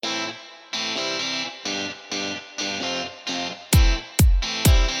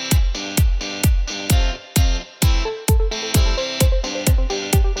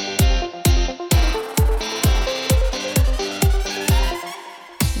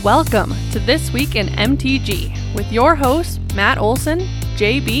Welcome to This Week in MTG with your hosts, Matt Olson,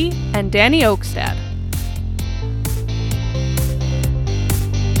 JB, and Danny Oakstad.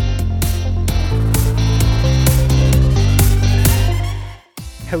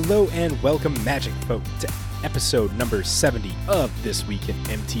 Hello and welcome, Magic folk, to episode number 70 of This Week in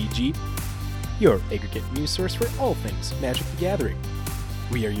MTG, your aggregate news source for all things Magic the Gathering.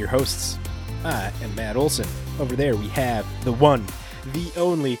 We are your hosts. I am Matt Olson. Over there we have the one, the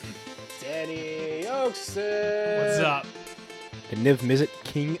only, Danny Oakstad. What's up? The Niv Mizzet,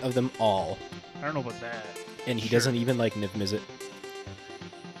 king of them all. I don't know about that. And he Sure. doesn't even like Niv Mizzet.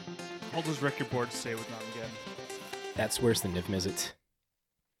 All those record boards say with Armageddon. That's worse than Niv Mizzet.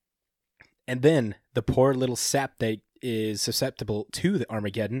 And then the poor little sap that is susceptible to the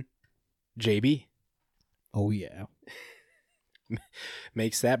Armageddon, JB, Oh, yeah.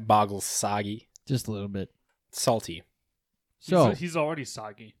 makes that boggle soggy, Just a little bit. salty. So, He's already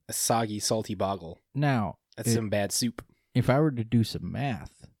soggy. A soggy, salty boggle. now, That's some bad soup. if I were to do some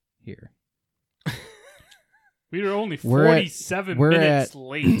math here. We were only We're at- 47 we're minutes at-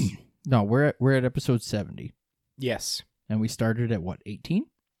 late. No, we're at episode 70. Yes. And we started at, what, 18?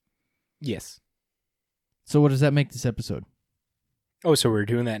 Yes. So what does that make this episode? Oh, so we're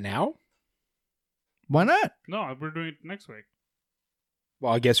doing that now? Why not? No, we're doing it next week.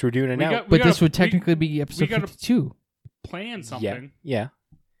 Well, I guess we're doing it We now. got- But this gotta- would technically be episode gotta- 52. Plan something. Yeah.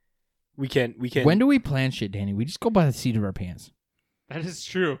 We can. When do we plan shit, Danny? We just go by the seat of our pants. That is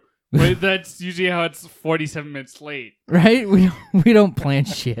true. But that's usually how it's 47 minutes late. Right? We don't plan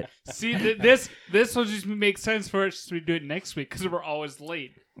shit. See, this will just make sense for us to do it next week because we're always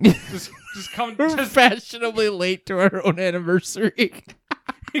late. Just come. We're Just, fashionably late to our own anniversary.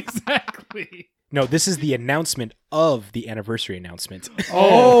 exactly. No, this is the announcement of the anniversary announcement.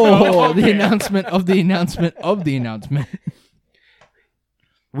 Oh, the okay. announcement of the announcement of the announcement.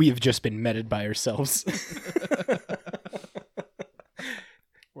 We have just been meted by ourselves.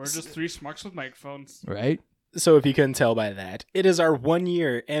 We're just three schmucks with microphones. Right? So if you couldn't tell by that, it is our 1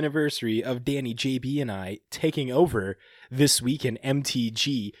 year anniversary of Danny, JB, and I taking over This Week in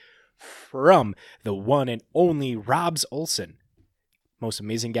MTG from the one and only Robs Olson. Most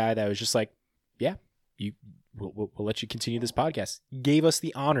amazing guy that was just like, yeah, we'll let you continue this podcast. Gave us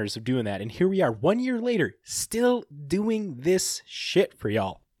the honors of doing that. And here we are 1 year later, still doing this shit for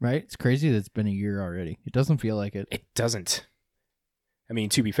y'all. Right? It's crazy that it's been a year already. It doesn't feel like it. It doesn't. I mean,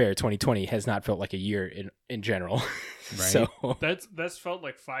 to be fair, 2020 has not felt like a year in general. Right. So That's felt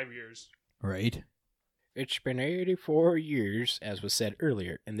like 5 years. Right? it's been 84 years, as was said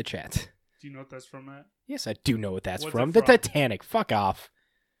earlier in the chat. Do you know what that's from, Matt? Yes, I do know what that's What's from. it The from? Titanic. Fuck off.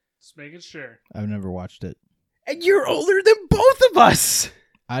 Just making sure. I've never watched it. And you're older than both of us.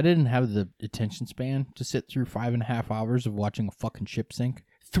 I didn't have the attention span to sit through 5.5 hours of watching a fucking ship sink.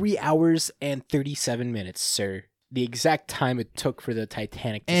 3 hours and 37 minutes, sir. The exact time it took for the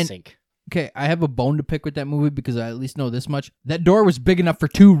Titanic to And- sink. Okay, I have a bone to pick with that movie because I at least know this much. That door was big enough for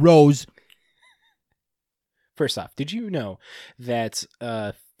 2 rows. First off, did you know that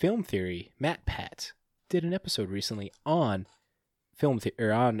Film Theory, Matt Pat, did an episode recently on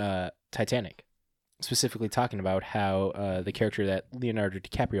Titanic, specifically talking about how the character that Leonardo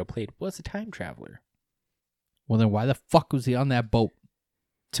DiCaprio played was a time traveler Well, then why the fuck was he on that boat?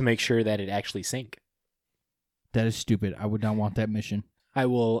 to make sure that it actually sank. That is stupid. I would not want that mission. I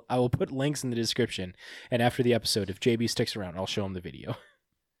will put links in the description, and after the episode, if JB sticks around, I'll show him the video.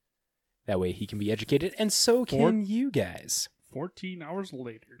 That way he can be educated, and so can you guys. 14 hours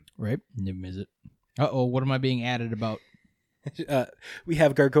later. Right? Niv Mizzet. Uh-oh, what am I being added about? We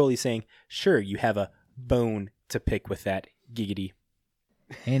have Gargoli saying, sure, you have a bone to pick with that, giggity.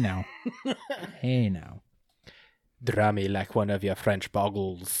 Hey now. Hey now. Draw me like one of your French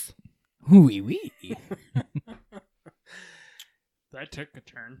boggles. Wee wee. That took a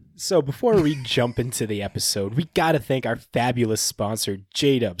turn. So before we jump into the episode, we gotta thank our fabulous sponsor,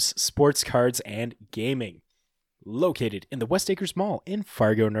 J-Dubs Sports Cards and Gaming. Located in the West Acres Mall in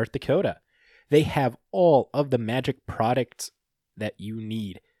Fargo, North Dakota. They have all of the Magic products that you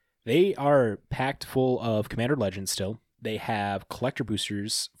need. They are packed full of Commander Legends still. They have collector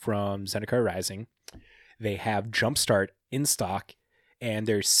boosters from Zendikar Rising. They have Jumpstart in stock. And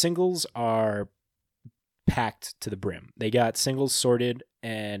their singles are packed to the brim. They got singles sorted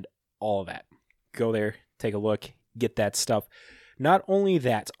and all of that. Go there, take a look, get that stuff. Not only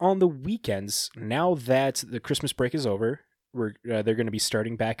that, on the weekends, now that the Christmas break is over, they're going to be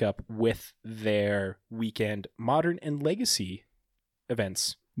starting back up with their weekend Modern and Legacy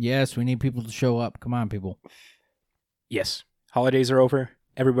events. Yes, we need people to show up. Come on, people. Yes, holidays are over.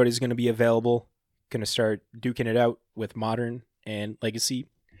 Everybody's going to be available. Going to start duking it out with Modern and Legacy.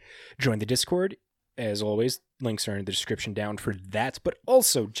 Join the Discord. As always, links are in the description down for that. But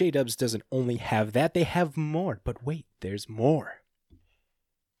also, J-Dubs doesn't only have that, they have more. But wait, there's more.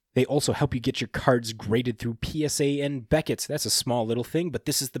 They also help you get your cards graded through PSA and Beckett's. That's a small little thing, but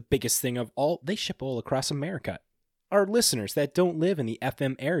this is the biggest thing of all. They ship all across America. Our listeners that don't live in the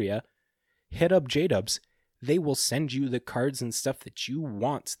FM area, hit up J-Dubs. They will send you the cards and stuff that you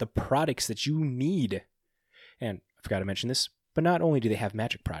want, the products that you need. And I forgot to mention this, but not only do they have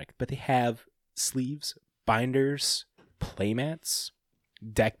Magic product, but they have sleeves, binders, playmats,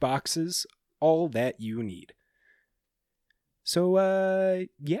 deck boxes, all that you need. So,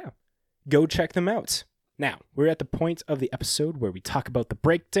 yeah, go check them out. Now, we're at the point of the episode where we talk about the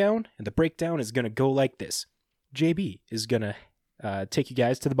breakdown, and the breakdown is going to go like this. JB is going to take you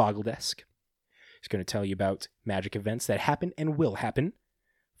guys to the Boggle Desk. He's going to tell you about Magic events that happen and will happen.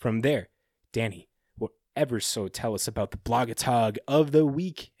 From there, Danny will ever so tell us about the Blogatog of the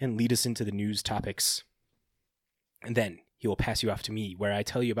week and lead us into the news topics. And then he will pass you off to me, where I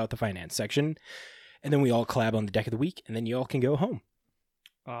tell you about the finance section. And then we all collab on the deck of the week, and then you all can go home.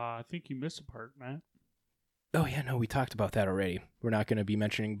 I think you missed a part, Matt. Oh, yeah, no, we talked about that already. We're not going to be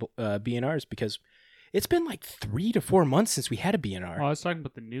mentioning BNRs because it's been like 3 to 4 months since we had a BNR. Oh, I was talking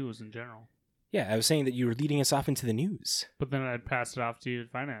about the news in general. Yeah, I was saying that you were leading us off into the news. But then I'd pass it off to you to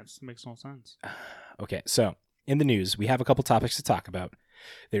finance. It makes no sense. Okay, so in the news, we have a couple topics to talk about.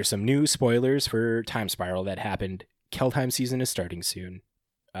 There's some new spoilers for Time Spiral that happened. Keldheim season is starting soon.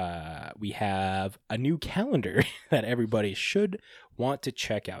 We have a new calendar that everybody should want to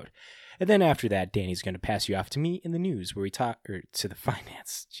check out. And then after that, Danny's going to pass you off to me in the news where we talk, or to the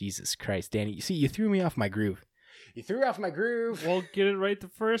finance. Jesus Christ, Danny. You see, you threw me off my groove. You threw off my groove. Well, get it right the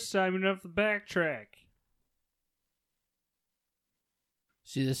first time. You don't have to backtrack.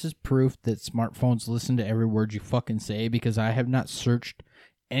 See, this is proof that smartphones listen to every word you fucking say, because I have not searched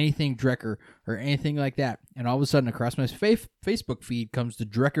anything Drecker or anything like that. And all of a sudden, across my Facebook feed comes the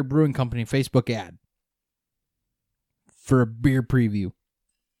Drecker Brewing Company Facebook ad for a beer preview.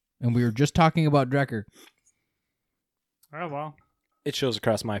 And we were just talking about Drecker. Oh, well. It shows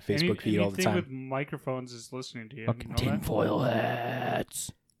across my Facebook feed all the time. Anything with microphones is listening to you. Fucking You know that? tinfoil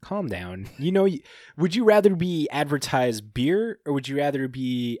hats. Calm down. You know, would you rather be advertised beer or would you rather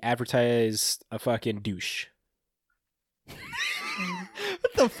be advertised a fucking douche?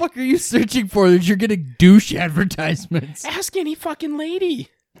 What the fuck are you searching for that you're getting douche advertisements? Ask any fucking lady.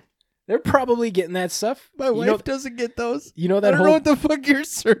 They're probably getting that stuff. My wife doesn't get those. You know I that don't whole... know what the fuck you're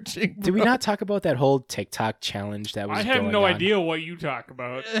searching for. Did we not talk about that whole TikTok challenge that was I going on? have no idea what you talk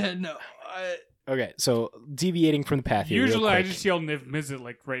about. No. Okay, so deviating from the path here. Usually real I quick, just yell Niv Mizzet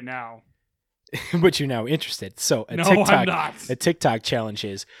like right now. but you're now interested. So No, I'm not. a TikTok challenge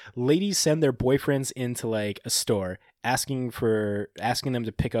is ladies send their boyfriends into like a store asking them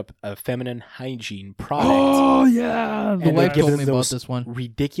to pick up a feminine hygiene product. Oh, yeah. The And wife they give told them me about those this one.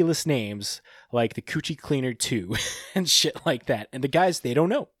 ridiculous names like the Coochie Cleaner 2 and shit like that. And the guys, they don't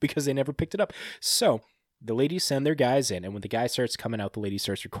know because they never picked it up. So the ladies send their guys in, and when the guy starts coming out, the lady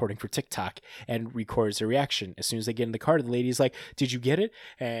starts recording for TikTok and records their reaction. As soon as they get in the car, the lady's like, "Did you get it?"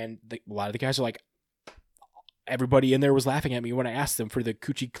 And a lot of the guys are like, everybody in there was laughing at me when I asked them for the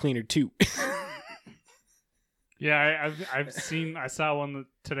Coochie Cleaner 2. Yeah, I saw one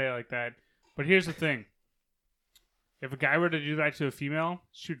today like that. But here's the thing. If a guy were to do that to a female,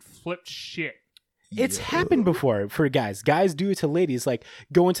 she'd flip shit. It's happened before for guys. Guys do it to ladies, like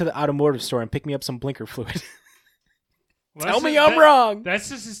go into the automotive store and pick me up some blinker fluid. Well, Tell me I'm wrong. That's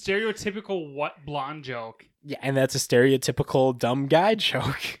just a stereotypical what blonde joke. Yeah, and that's a stereotypical dumb guy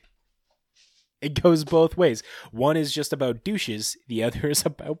joke. It goes both ways. One is just about douches. The other is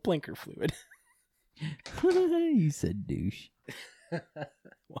about blinker fluid. You said douche.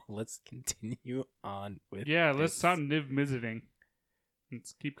 Well, let's continue on with Yeah, let's this. sound Niv Mizzeting.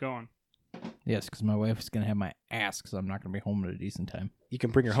 Let's keep going. Yes, because my wife's going to have my ass because I'm not going to be home at a decent time. You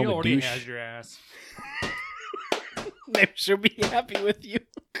can bring her She home a already douche. has your ass. Maybe she'll be happy with you.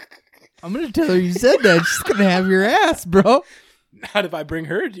 I'm going to tell her you said that. She's going to have your ass, bro. Not if I bring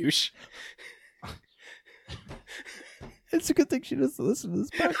her a douche. It's a good thing she doesn't listen to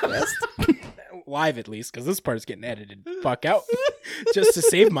this podcast. Live at least, because this part's getting edited fuck out. Just to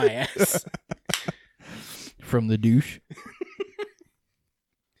save my ass. From the douche.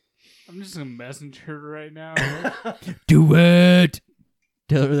 I'm just a messenger right now. Do it.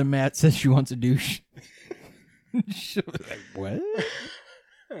 Tell her that Matt says she wants a douche. She'll be like, what?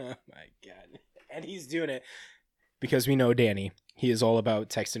 Oh my god. And he's doing it because we know Danny. He is all about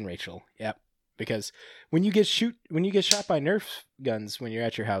texting Rachel. Yep. Because when you get shot by Nerf guns when you're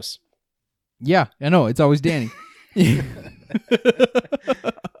at your house. Yeah, I know. It's always Danny.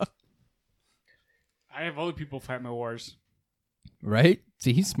 other people fight my wars. Right?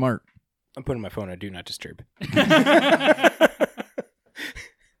 See, he's smart. I'm putting my phone on Do Not Disturb.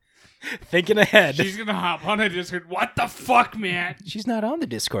 Thinking ahead. She's gonna hop on a Discord. What the fuck, man? She's not on the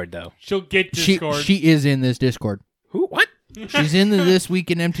Discord, though. She'll get Discord. She is in this Discord. Who? What? She's in the This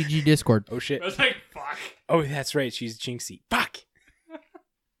Week in MTG Discord. Oh, shit. I was like, fuck. Oh, that's right. She's Jinxie. Fuck.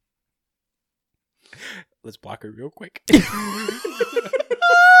 Let's block her real quick.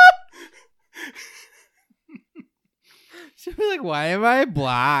 She'll be like, why am I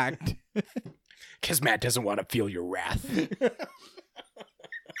blocked? Because Matt doesn't want to feel your wrath.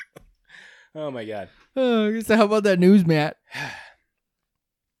 Oh, my God. So how about that news, Matt?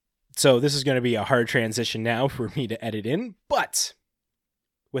 So this is going to be a hard transition now for me to edit in. But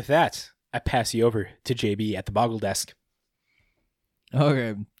with that, I pass you over to JB at the Boggle Desk.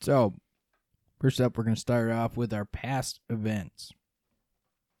 Okay, so first up, we're going to start off with our past events.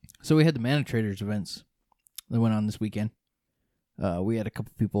 So we had the Mana Traders events that went on this weekend. We had a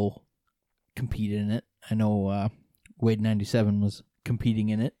couple people compete in it. I know Wade97 was competing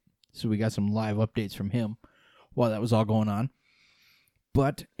in it, so we got some live updates from him while that was all going on.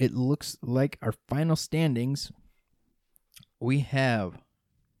 But it looks like our final standings, we have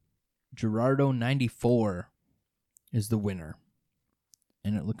Gerardo94 is the winner.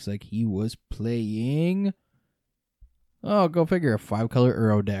 And it looks like he was playing, oh, go figure, a 5-color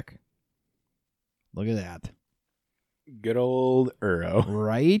Uro deck. Look at that. Good old Uro.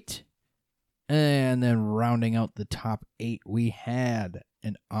 Right? And then rounding out the top 8, we had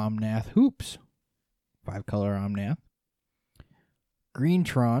an Omnath Hoops. 5-color Omnath.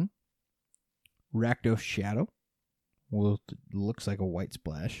 Greentron. Rakdos Shadow. Well, it looks like a white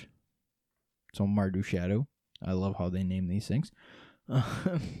splash. So Mardu Shadow. I love how they name these things.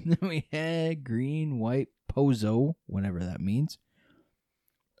 Then we had green, white, Pozo, whatever that means.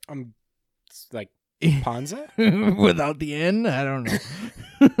 It's like Ponza? Without the N? I don't know.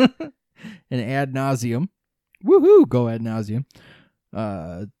 And Ad Nauseum. Woohoo! Go Ad Nauseum.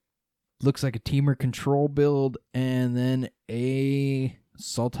 Looks like a Teamer control build, and then a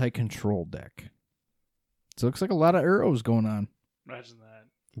Sultai control deck. So it looks like a lot of arrows going on. Imagine that.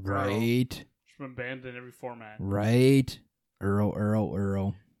 Right. She's been banned in every format. Right.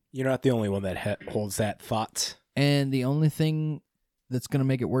 Uro. You're not the only one that holds that thought. And the only thing that's going to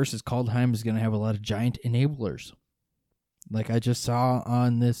make it worse is Kaldheim is going to have a lot of giant enablers. Like I just saw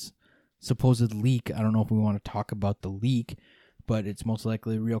on this supposed leak. I don't know if we want to talk about the leak, but it's most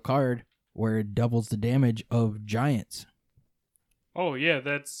likely a real card where it doubles the damage of giants. Oh, yeah,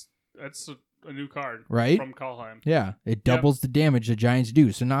 that's a new card. Right? From Kaldheim. Yeah, it doubles the damage the giants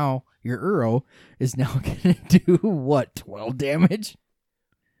do. So now your Uro is now going to do, what, 12 damage?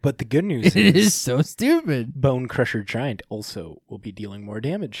 But the good news It is so stupid. Bone Crusher Giant also will be dealing more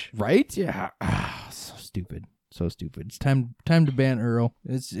damage. Right? Yeah. So stupid. So stupid. It's time to ban Uro.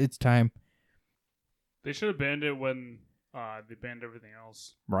 It's time. They should have banned it when they banned everything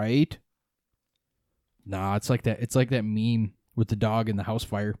else. Right? Nah, it's like that. It's like that meme with the dog in the house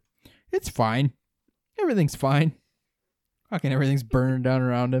fire. It's fine. Everything's fine. Fucking everything's burning down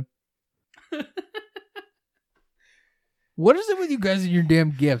around him. What is it with you guys and your damn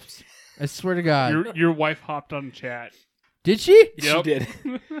gifts? I swear to God. Your wife hopped on chat. Did she? She Yep. did.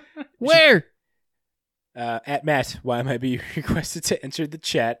 Where? At Matt, why might be requested to enter the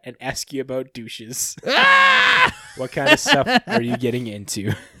chat and ask you about douches. Ah! What kind of stuff are you getting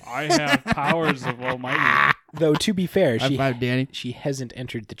into? I have powers of Almighty. Though, to be fair, High five, Danny. she hasn't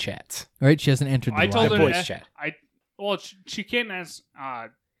entered the chat. Right? She hasn't entered the I told The her voice to, chat. Well, she can't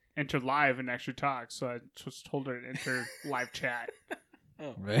enter live and actually talk, so I just told her to enter live chat.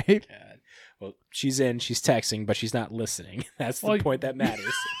 Oh, Right? God. Well, she's in, she's texting, but she's not listening. That's the Well, point that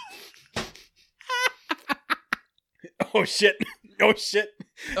matters. Oh, shit. Oh, shit.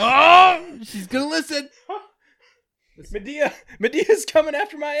 Oh! She's going to listen. Medea. Medea's coming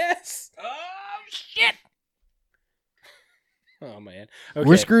after my ass. Oh, shit. Oh, man. Okay.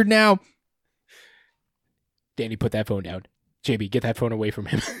 We're screwed now. Danny, put that phone down. JB, get that phone away from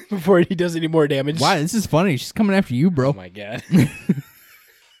him before he does any more damage. Why? This is funny. She's coming after you, Oh, bro. my God.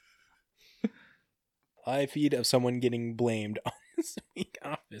 Live feed of someone getting blamed on this week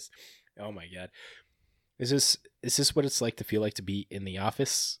office. Oh, my God. Is this what it's like to feel like to be in the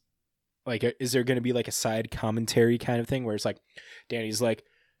office? Like, is there going to be like a side commentary kind of thing where it's like, Danny's like,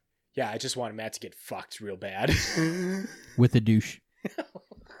 yeah, I just wanted Matt to get fucked real bad. With a douche. Oh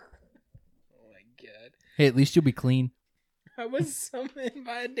my God. Hey, at least you'll be clean. I was summoned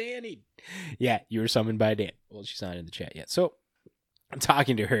by Danny. Yeah, you were summoned by Dan. Well, she's not in the chat yet. So,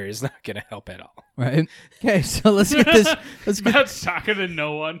 Talking to her is not going to help at all. Right. Okay, so let's get this. Matt's talking to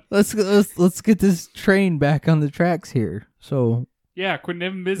no one. Let's get this train back on the tracks here. So Yeah, quit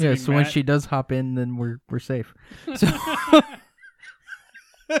never visiting. yeah. So when Matt. she does hop in, then we're safe. So Oh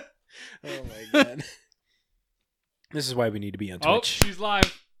my god. This is why we need to be on Oh, Twitch. she's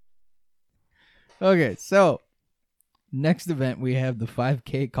live. okay, so next event we have the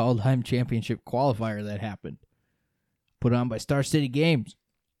 5K Kaldheim Championship qualifier that happened, put on by Star City Games.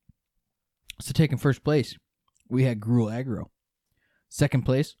 So taking first place, we had Gruel Agro. Second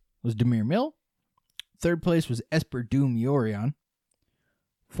place was Demir Mill. Third place was Esper Doom Yorion.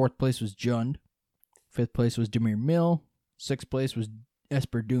 Fourth place was Jund. Fifth place was Demir Mill. Sixth place was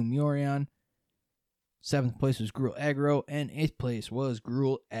Esper Doom Yorion. Seventh place was Gruel Agro. And eighth place was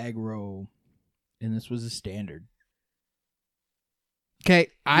Gruel Agro. And this was a standard. Okay,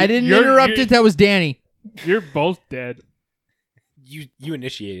 I didn't interrupt it. That was Danny. You're both dead. You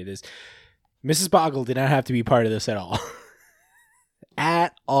initiated this. Mrs. Boggle did not have to be part of this at all.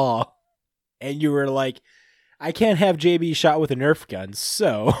 At all. And you were like, I can't have JB shot with a Nerf gun,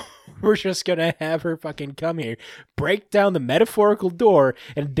 so we're just going to have her fucking come here, break down the metaphorical door,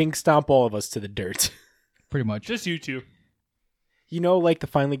 and dink stomp all of us to the dirt. Pretty much. Just you two. You know, like the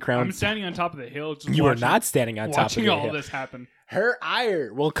finely crowned... I'm standing on top of the hill. Just You are watching, not standing on top of watching the all hill. this happen. Her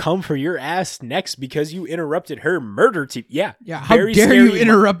ire will come for your ass next because you interrupted her murder TV. Yeah. Yeah, how very dare you scary.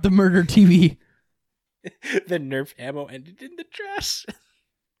 interrupt the murder TV? The Nerf ammo ended in the trash.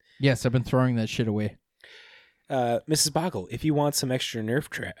 Yes, I've been throwing that shit away. Mrs. Boggle, if you want some extra Nerf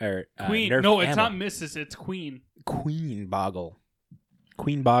Queen. Nerf No, it's ammo, not Mrs. It's Queen. Queen Boggle.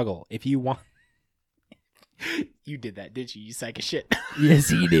 Queen Boggle, if you want... You did that, didn't you? You sack of shit. Yes,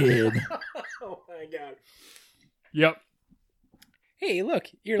 he did. Oh my god. Yep. Hey, look.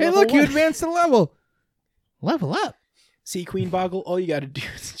 You're Hey, level look, you 1. advanced a level. Level up. See, Queen Boggle, all you gotta do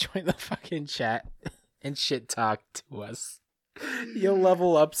is join the fucking chat and shit talk to us. You'll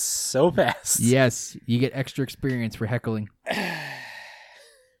level up so fast. Yes, you get extra experience for heckling.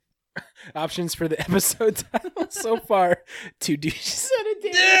 Options for the episode title so far: 2 douches at a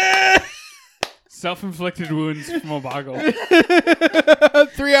day. Self-inflicted wounds from a boggle.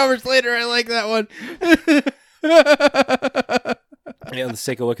 3 hours later, I like that one. Yeah, let's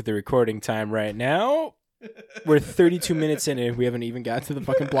take a look at the recording time right now. We're 32 minutes in and we haven't even got to the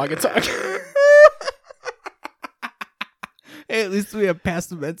fucking blog and talk. Hey, at least we have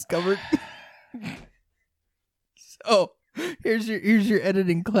past events covered. So, here's your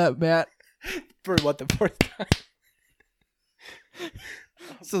editing clap, Matt. For what, the 4th time?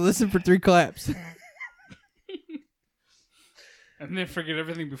 So listen for 3 claps. And then forget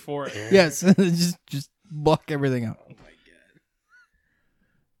everything before it. Yes, just block everything out. Oh my god.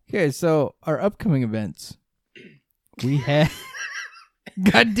 Okay, so our upcoming events. We have...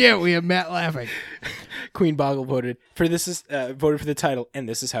 God damn, we have Matt laughing. Queen Boggle voted for the title, and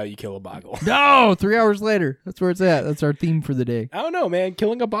this is how you kill a boggle. No, 3 hours later. That's where it's at. That's our theme for the day. I don't know, man.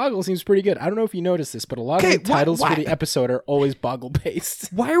 Killing a boggle seems pretty good. I don't know if you noticed this, but a lot Okay, of the titles why? for the episode are always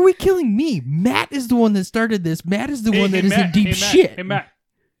boggle-based. Why are we killing me? Matt is the one that started this. Matt is the one that is in deep shit. Hey, Matt.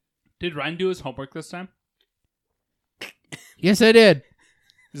 Did Ryan do his homework this time? Yes, I did.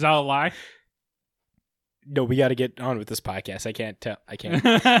 Is that a lie? No, we got to get on with this podcast. I can't tell. I can't.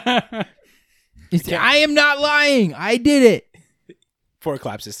 I am not lying. I did it. 4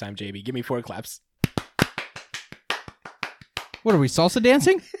 claps this time, JB. Give me 4 claps. What are we, salsa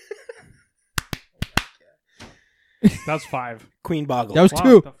dancing? That's 5. Queen Boggle. That was Wow,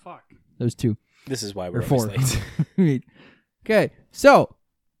 2. what the fuck? That was 2. This is why Or we're 4. always late. Okay, so,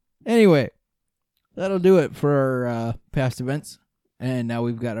 anyway, that'll do it for our past events. And now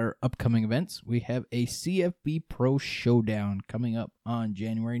we've got our upcoming events. We have a CFB Pro Showdown coming up on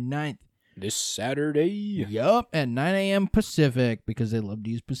January 9th. This Saturday. Yup, at 9 a.m. Pacific, because they love to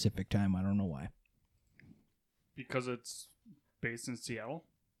use Pacific time. I don't know why. Because it's based in Seattle.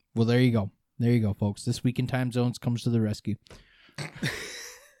 Well, there you go. There you go, folks. This Week in Time Zones comes to the rescue.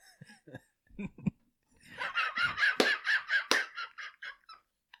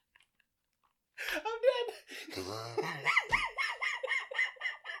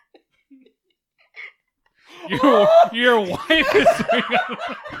 Your wife is doing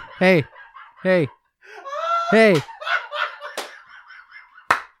Hey.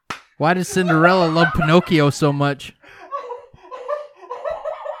 Why does Cinderella love Pinocchio so much?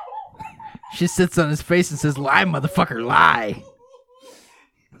 She sits on his face and says, "Lie, motherfucker, lie."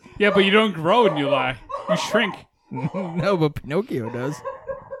 Yeah, but you don't grow when you lie. You shrink. No, but Pinocchio does.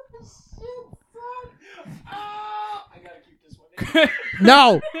 I gotta keep this one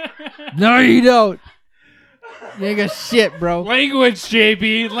in. No, you don't. You ain't got shit, bro. Language,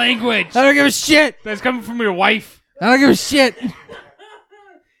 JB. Language. I don't give a shit. That's coming from your wife. I don't give a shit.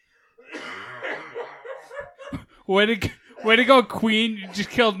 Way to go, Queen. You just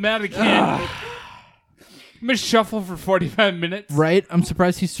killed Matt again. I'm going to shuffle for 45 minutes. Right? I'm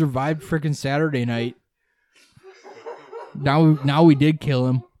surprised he survived freaking Saturday night. Now we did kill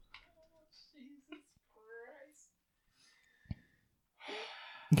him.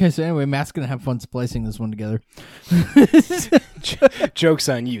 Okay, so anyway, Matt's going to have fun splicing this one together. Joke's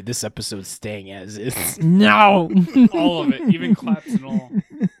on you. This episode's staying as is. No! All of it, even claps and all.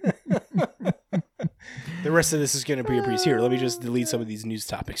 The rest of this is going to be a breeze. Here, let me just delete some of these news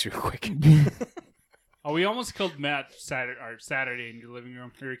topics real quick. Oh, we almost killed Matt Saturday in your living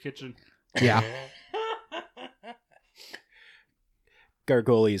room or your kitchen. Yeah.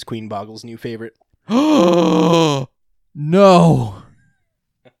 Gargoli is Queen Boggle's new favorite. No!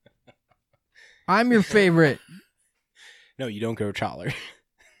 I'm your favorite. No, you don't go Chawler.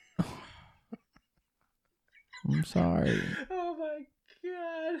 I'm sorry. Oh my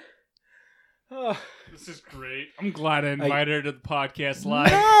god. Oh. This is great. I'm glad I invited her to the podcast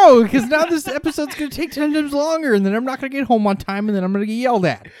live. No, because now this episode's going to take 10 times longer, and then I'm not going to get home on time, and then I'm going to get yelled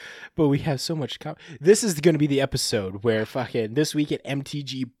at. But we have so much. This is going to be the episode where fucking this week at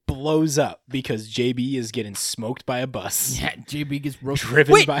MTG blows up because JB is getting smoked by a bus. Yeah, JB gets roasted.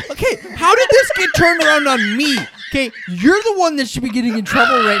 Driven by. Okay, how did this get turned around on me? Okay, you're the one that should be getting in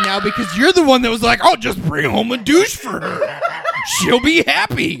trouble right now because you're the one that was like, oh, just bring home a douche for her. She'll be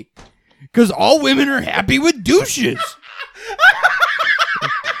happy. Because all women are happy with douches.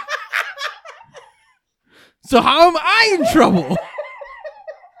 So how am I in trouble?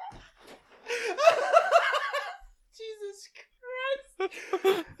 Jesus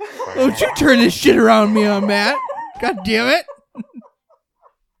Christ. Don't you turn this shit around me on Matt. God damn it.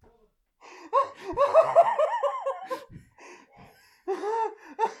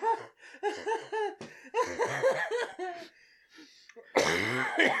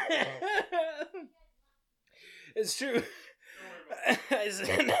 It's true. I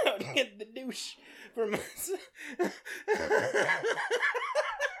sent out to get the douche from us. They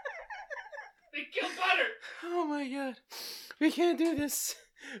killed Butter. Oh my god. We can't do this.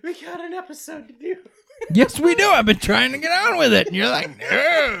 We got an episode to do. Yes, we do. I've been trying to get on with it. And you're like,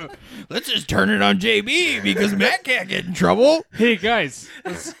 no, let's just turn it on JB because Matt can't get in trouble. Hey guys,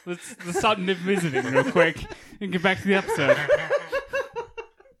 let's stop nip visiting real quick and get back to the episode.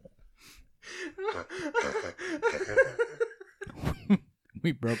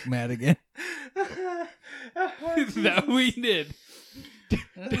 We broke Matt again. That we did.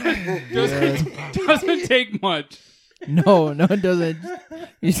 Doesn't take much. No, it doesn't.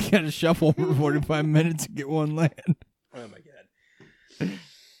 You just got to shuffle for 45 minutes to get one land. Oh my god.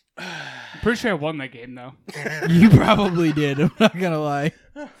 Pretty sure I won that game though. You probably did. I'm not going to lie.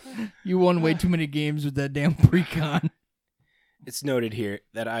 You won way too many games with that damn pre-con. It's noted here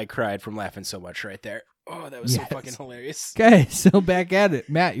that I cried from laughing so much right there. Oh, that was Yes. so fucking hilarious. Okay, so back at it.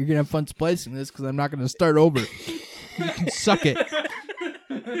 Matt, you're going to have fun splicing this because I'm not going to start over. You can suck it.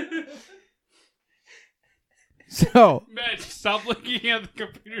 So, Matt, stop looking at the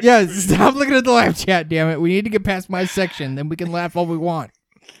computer. yeah, screen. stop looking at the live chat, damn it. We need to get past my section, then we can laugh all we want.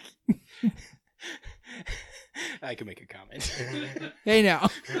 I can make a comment. Hey, now.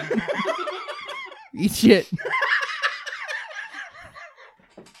 Eat shit.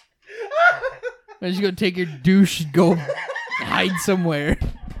 I'm just going to take your douche and go hide somewhere.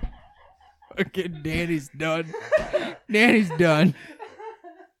 Fucking Danny's done. Danny's done.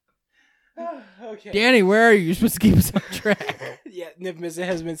 Okay. Danny, where are you? You're supposed to keep us on track. Yeah, Nip Mizzet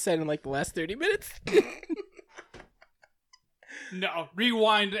has been said in like the last 30 minutes. No,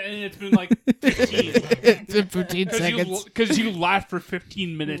 rewind, and it's been like 15. It's been 15 seconds. Because you laughed for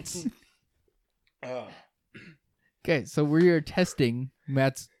 15 minutes. Okay, so we are testing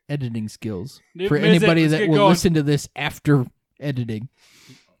Matt's editing skills Nip for Mizzet, anybody let's that get will going. listen to this after editing.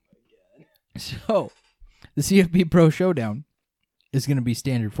 So, the CFP Pro Showdown is going to be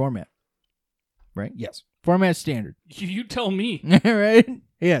standard format. Right? Yes. Format standard. You tell me. Right?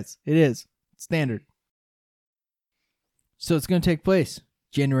 Yes, it is. Standard. So it's going to take place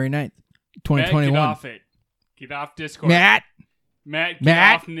January 9th, 2021. Matt, get off it. Get off Discord. Matt! Get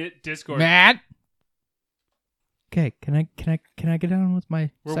Matt! off Discord. Matt! Okay, can I get on with my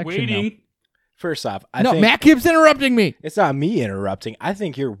We're section now? waiting. First off, I No, think Matt keeps interrupting me. it's not me interrupting. I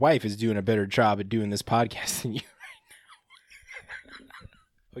think your wife is doing a better job at doing this podcast than you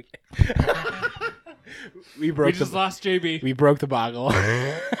right now. Okay. We We just lost JB. We broke the boggle.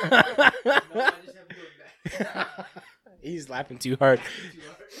 He's laughing too hard.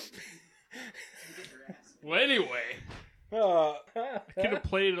 Well, anyway, I could have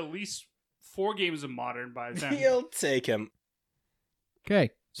played at least 4 games of Modern by the time. He'll take him.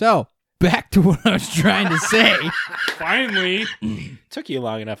 Okay, so back to what I was trying to say. Finally, Took you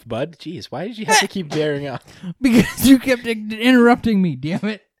long enough, bud. Jeez, why did you have to keep bearing up? Because you kept interrupting me, damn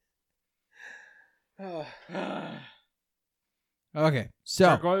it. Okay,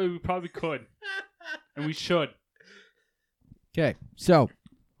 so we probably could, and we should. okay, so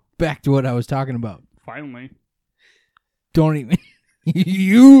back to what I was talking about. Finally, Don't even.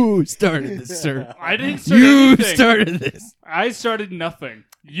 You started this, sir. I didn't start You anything. started this. I started nothing.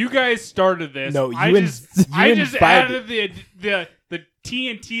 You guys started this. No, I you just invited- added the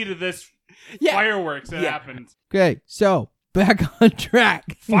TNT to this Yeah. fireworks that Yeah. happened. Okay, so back on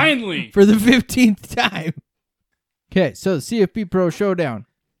track. Finally, For the 15th time. Okay, so the CFP Pro Showdown.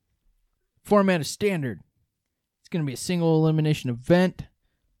 Format is standard. It's going to be a single elimination event.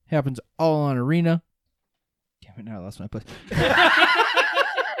 Happens all on Arena. Damn it, now I lost my place.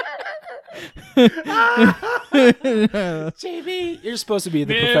 JB, you're supposed to be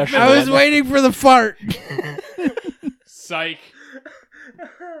the Man, professional. I was one. waiting for the fart. psych.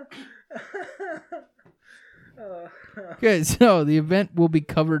 Okay, so the event will be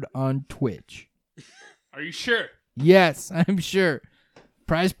covered on Twitch. Are you sure? Yes, I'm sure.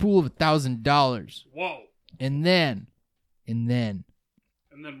 Prize pool of $1,000. Whoa. And then And then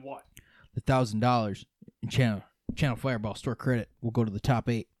what? the $1,000 in Channel Fireball store credit will go to the top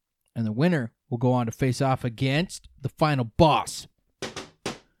 8. And the winner will go on to face off against the final boss,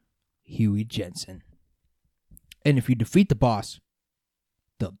 Huey Jensen. And if you defeat the boss,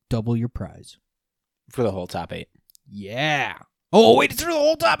 they'll double your prize. For the whole top 8. Yeah. Oh, wait, it's for the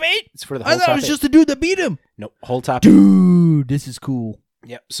whole top 8? It's for the I whole thought top it was 8. just the dude that beat him. No, whole top 8. Dude, this is cool.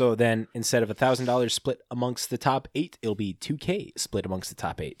 Yep. So then instead of $1,000 split amongst the top 8, it'll be $2,000 split amongst the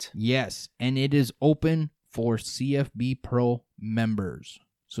top 8. Yes, and it is open for CFB Pro members.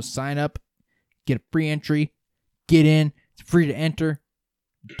 So sign up, get a free entry, get in. It's free to enter.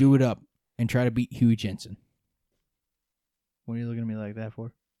 Do it up and try to beat Huey Jensen. What are you looking at me like that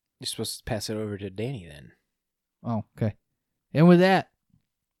for? You're supposed to pass it over to Danny then. Oh, okay. And with that,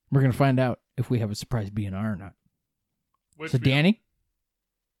 we're going to find out if we have a surprise BNR or not. Which So, we- Danny?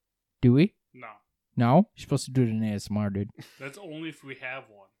 Do we? No, No? You're supposed to do it in ASMR, dude. that's only if we have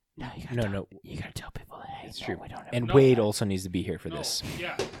one. No. You got to tell people that. Hey, It's no, true. we don't have And No. Wade also needs to be here for No, this.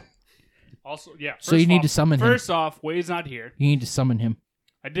 Yeah. Also, yeah. So you first need off- to summon him. First off, Wade's not here. You need to summon him.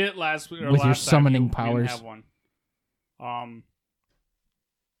 I did it last week. Or With your last time. summoning We didn't powers. have one.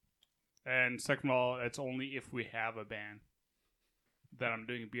 And second of all, it's only if we have a band that I'm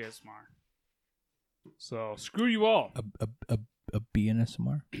doing BSMR. So screw you all. A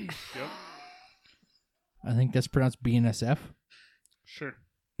BNSMR? Yep. I think that's pronounced BNSF. Sure.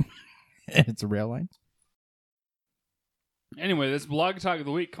 It's a rail line. Anyway, this blog talk of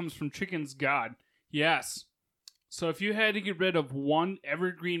the week comes from Chicken's God. Yes. So if you had to get rid of one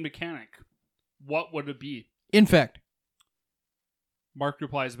evergreen mechanic, what would it be? Infect. Mark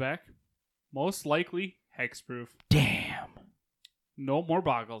replies back. Most likely hexproof. Damn. No more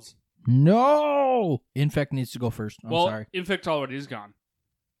boggles. No. Infect needs to go first. I'm well, sorry. Infect already is gone.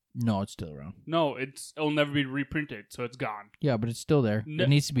 No, it's still around. No, it'll never be reprinted, so it's gone. Yeah, but it's still there. No- It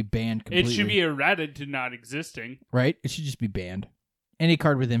needs to be banned completely. It should be errated to not existing. right. It should just be banned. Any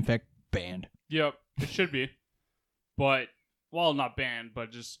card with infect banned. Yep, it should be. But, well, not banned, but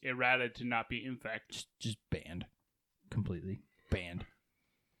just errated to not be infect. Just banned. Completely banned.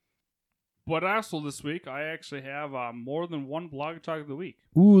 But also this week, I actually have more than one blog talk of the week.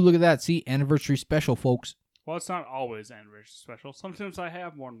 Ooh, look at that. See, anniversary special, folks. Well, it's not always anniversary special. Sometimes I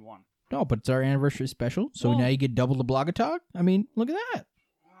have more than one. No, but it's our anniversary special. So Well- now you get double the blog talk. I mean, look at that.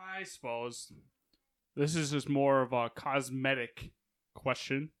 I suppose. This is just more of a cosmetic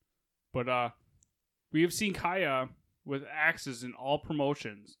question. But we have seen Kaya with axes in all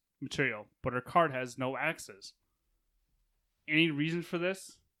promotions material, but her card has no axes. Any reason for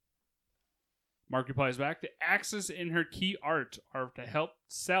this? Mark replies back, the axes in her key art are to help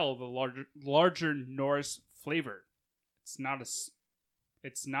sell the larger Norse flavor. It's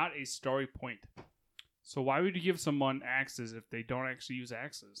not a story point. So why would you give someone axes if they don't actually use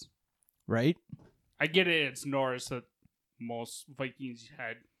axes? Right? I get it, it's Norse that most Vikings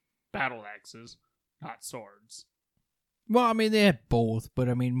had battle axes, not swords. Well, I mean, they had both, but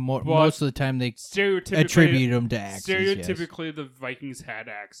I mean, Well, most of the time they Stereotypically, attribute them to axes. yes. stereotypically the Vikings had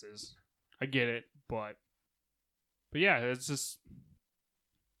axes. I get it, but yeah, it's just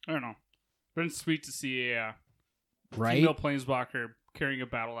I don't know. Been sweet to see a Right? female planeswalker carrying a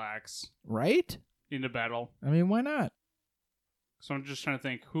battle axe Right? into battle. I mean, why not? So I'm just trying to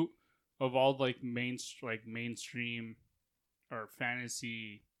think who. of all like mainstream or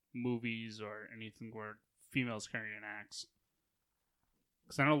fantasy movies or anything where females carry an axe.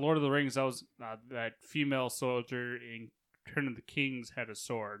 Because I know Lord of the Rings, that was that female soldier in Return of the Kings had a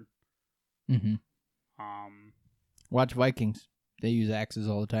sword. Mm-hmm. Watch Vikings. They use axes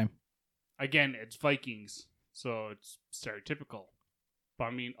all the time. Again, it's Vikings, so it's stereotypical. But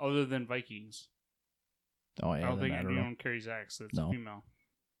I mean, other than Vikings, Oh yeah, I don't think I don't know. anyone carries axe that's No. female.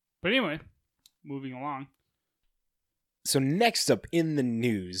 But anyway, moving along. So next up in the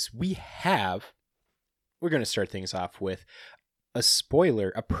news, we're going to start things off with a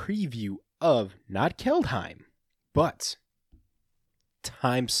spoiler, a preview of not Keldheim, but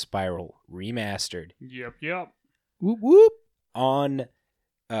Time Spiral Remastered. Yep. Whoop whoop. On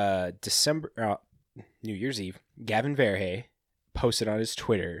New Year's Eve, Gavin Verhey posted on his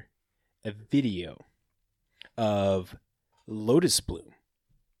Twitter a video of Lotus Bloom,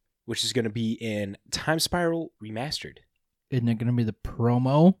 which is going to be in Time Spiral Remastered. Isn't it going to be the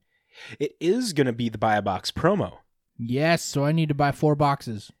promo? It is going to be the Buy a Box promo. Yes, so I need to buy 4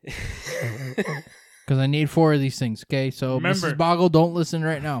 boxes. Because I need 4 of these things, okay? So, Remember- Mrs. Boggle, don't listen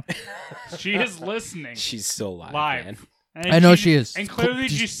right now. She is listening. She's still live, Live. man. And I know she is. And clearly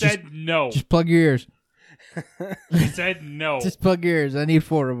she said no. Just plug your ears. She said no. Just plug your ears. I need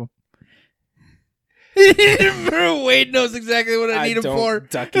 4 of them. Wade knows exactly what I need him for.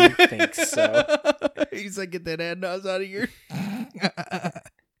 Ducky thinks so. He's like, get that ad nose out of here.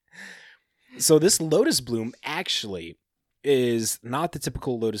 So this Lotus Bloom actually is not the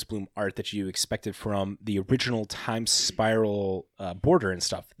typical Lotus Bloom art that you expected from the original Time Spiral border and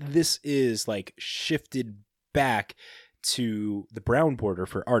stuff. This is like shifted back to the brown border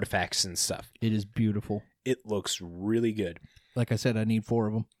for artifacts and stuff. It is beautiful. It looks really good. Like I said, I need 4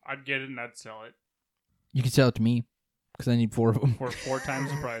 of them. I'd get it and I'd sell it You can sell it to me because I need 4 of them. for 4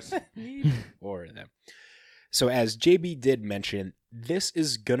 times the price. Or them. So as JB did mention, this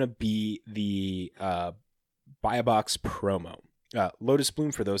is gonna be the Buy a Box promo. Lotus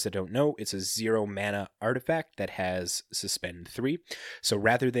Bloom, for those that don't know, it's a 0 mana artifact that has Suspend 3. So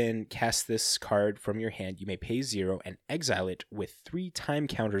rather than cast this card from your hand, you may pay 0 and exile it with 3 time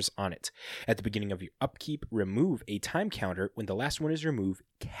counters on it. At the beginning of your upkeep, remove a time counter. When the last one is removed,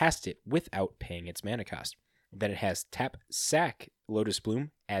 cast it without paying its mana cost. Then it has tap, sack Lotus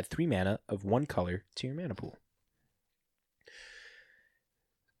Bloom, add 3 mana of 1 color to your mana pool.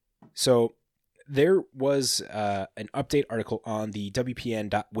 So there was an update article on the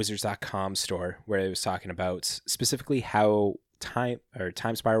WPN.Wizards.com store where it was talking about specifically how Time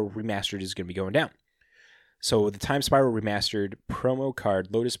Spiral Remastered is going to be going down. So the Time Spiral Remastered promo card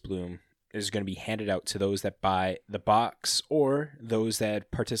Lotus Bloom is going to be handed out to those that buy the box or those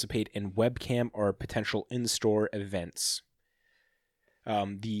that participate in webcam or potential in-store events.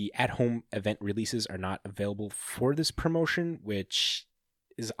 The at-home event releases are not available for this promotion, which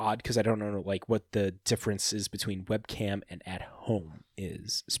is odd because I don't know like what the difference is between webcam and at home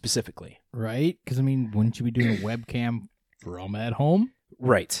is specifically. Right? Because, I mean, wouldn't you be doing a webcam from at home?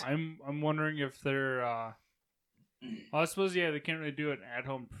 Right. I'm wondering if they're. Well, I suppose they can't really do an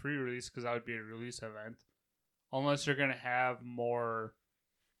at-home pre-release because that would be a release event, unless you're gonna have more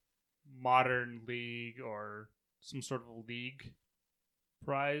modern league or some sort of league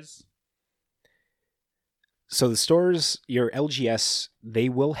prize. So the stores, your LGS, they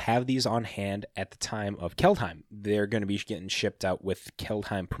will have these on hand at the time of Keldheim. They're going to be getting shipped out with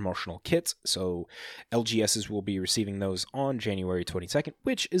Keldheim promotional kits. So LGSs will be receiving those on January 22nd,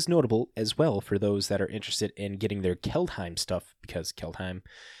 which is notable as well for those that are interested in getting their Keldheim stuff, because Keldheim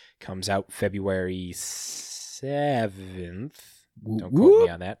comes out February 7th. Don't quote me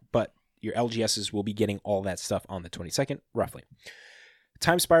on that. But your LGSs will be getting all that stuff on the 22nd, roughly.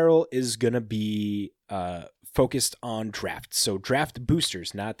 Time Spiral is going to be focused on draft. So draft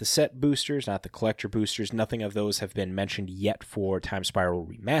boosters, not the set boosters, not the collector boosters. Nothing of those have been mentioned yet for Time Spiral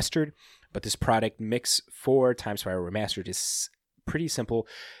Remastered. But this product mix for Time Spiral Remastered is pretty simple.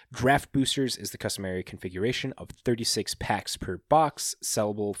 Draft boosters is the customary configuration of 36 packs per box,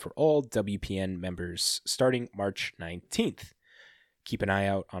 sellable for all WPN members starting March 19th. Keep an eye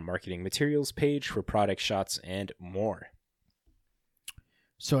out on marketing materials page for product shots and more.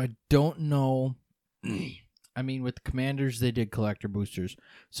 So I don't know. I mean, with the Commanders, they did collector boosters.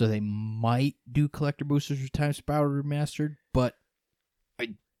 So they might do collector boosters with Time Spiral Remastered, but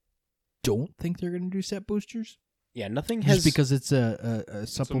I don't think they're going to do set boosters. Yeah, nothing has... Just because it's a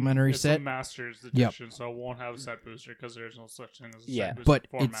supplementary it's set. a Masters edition, so it won't have a set booster because there's no such thing as a set booster but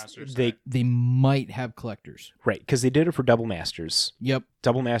for Masters. they might have collectors. Right, because they did it for Double Masters. Yep.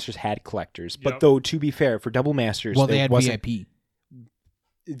 Double Masters had collectors. Yep. But though, to be fair, for Double Masters... Well, they had wasn't... VIP.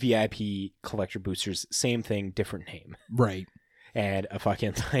 VIP collector boosters, same thing, different name. Right. And a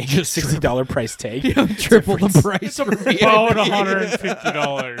fucking like Just $60 price tag. Triple the Difference. price. It's for about VIP.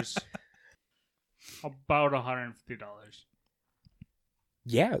 $150. About $150.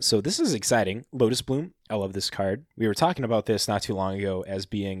 Yeah, so this is exciting. Lotus Bloom, I love this card. We were talking about this not too long ago as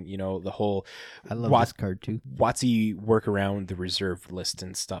being, the whole I love Wat- this card too. WotC work around the reserve list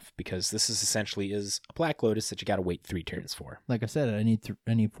and stuff, because this is essentially is a Black Lotus that you got to wait 3 turns for. Like I said, I need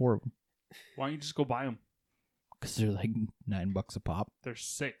 4 of them Why don't you just go buy them? because they're like $9 a pop. They're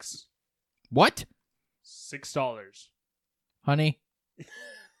 6. What, $6. honey?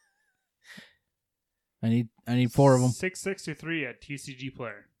 I need 4 of them. $6.63 at TCG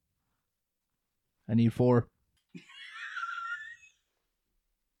Player. I need 4.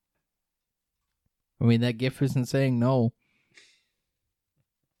 I mean, that GIF isn't saying no.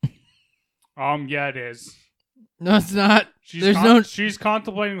 Yeah, it is. No, it's not. She's There's she's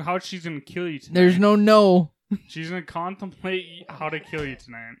contemplating how she's gonna kill you tonight. There's no. She's gonna contemplate how to kill you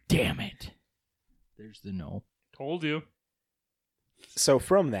tonight. Damn it. There's the no. Told you. So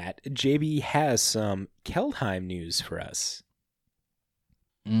from that, JB has some Keldheim news for us.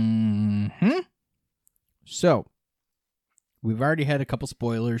 So, we've already had a couple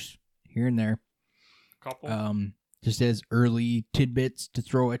spoilers here and there. Couple. Just as early tidbits to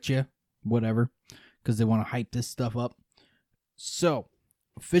throw at you, whatever, because they want to hype this stuff up. So,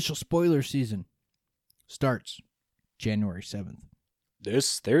 official spoiler season starts January 7th.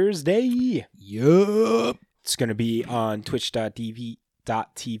 This Thursday. Yup. It's going to be on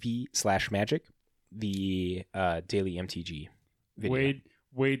twitch.tv/magic, the daily MTG video.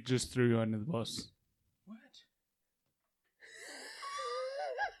 Wade just threw you under the bus.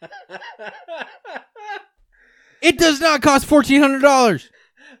 It does not cost $1,400.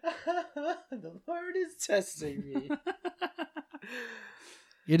 The Lord is testing me.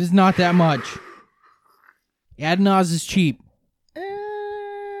 It is not that much. Adnos is cheap.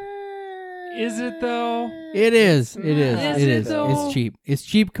 Is it though? It is. It is. Is It it is. though? It's cheap. It's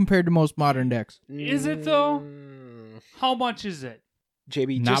cheap compared to most modern decks. Is it though? How much is it?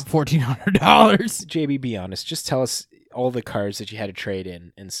 JB, Not just $1,400. JB, be honest. Just tell us all the cards that you had to trade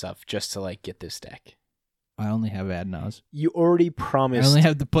in and stuff just to like get this deck. I only have Adnos. You already I promised. only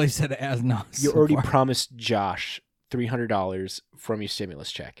have the playset of Adnos. You so already far. promised Josh $300 from your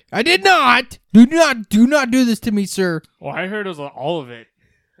stimulus check. I did not. Do not do this to me, sir. Well, I heard it was all of it.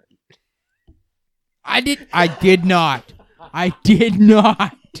 I did not. I did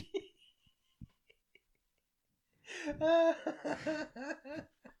not.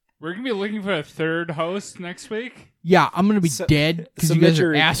 We're gonna be looking for a third host next week. Yeah, I'm gonna be So- dead because you submit guys are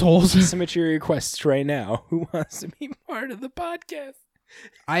your- assholes. Submit your requests right now. Who wants to be part of the podcast?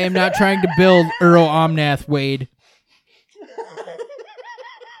 I am not trying to build Earl Omnath, Wade.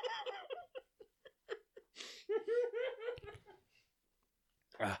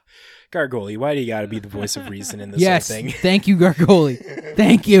 Gargoli, why do you got to be the voice of reason in this Yes, whole thing? thank you, Gargoli.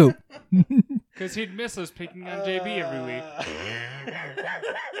 Thank you. Because he'd miss us picking on JB every week.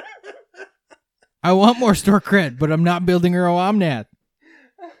 I want more store cred, but I'm not building Earl Omnath.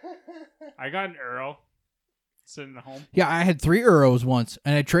 I got an Earl sitting at home. Yeah, I had 3 Euros once,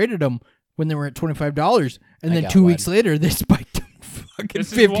 and I traded them when they were at $25, and I then got 2 one. weeks later, they spiked to fucking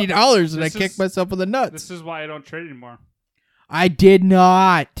This is $50, and I this kicked is- myself in the nuts. This is why I don't trade anymore. I did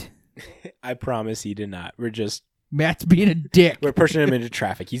not. I promise he did not. Matt's being a dick. We're pushing him into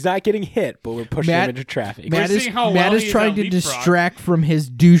traffic. He's not getting hit, but we're pushing Matt- him into traffic. Matt- seeing how well Matt is he is trying at to Leapfrog. distract from his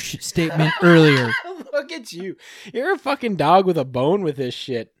douche statement earlier. Look at you. You're a fucking dog with a bone with this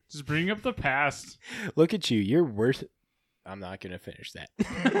shit. Just bring up the past. Look at you. You're worth. I'm not going to finish that.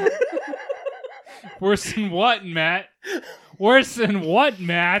 Worse than what, Matt? Worse than what,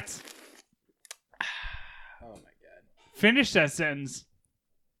 Matt? Oh my god. Finish that sentence.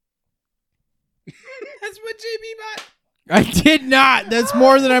 That's what JB bought. I did not. That's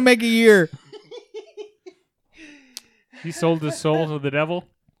more than I make a year. He sold his soul to the devil,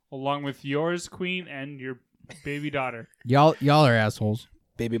 along with yours, queen, and your baby daughter. Y'all are assholes.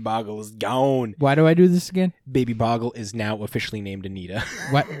 Baby Boggle is gone. Why do I do this again? Baby Boggle is now officially named Anita.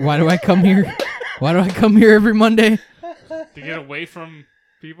 Why do I come here? Why do I come here every Monday? To get away from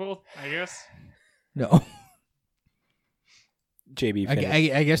people, I guess. No. JB finished.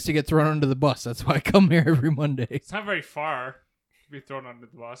 I guess to get thrown under the bus. That's why I come here every Monday. It's not very far to be thrown under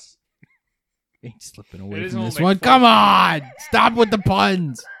the bus. Ain't slipping away It is from only this like one. 4 Come on! Stop with the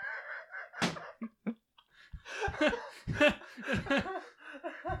puns.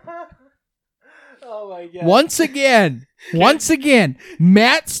 Oh my god. Once again,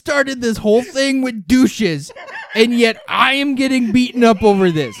 Matt started this whole thing with douches, and yet I am getting beaten up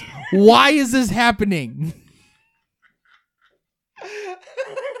over this. Why is this happening?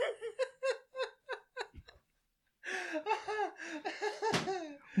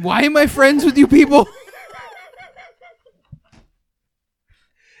 Why am I friends with you people?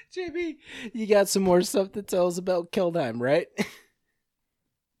 JB, you got some more stuff to tell us about Keldheim, right?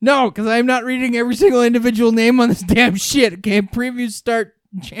 No, because I'm not reading every single individual name on this damn shit. Okay, previews start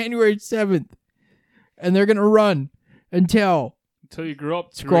January 7th. And they're going to run until you grow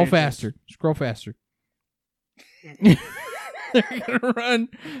up. Scroll faster. They're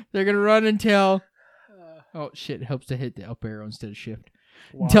gonna run until oh shit, it helps to hit the up arrow instead of shift.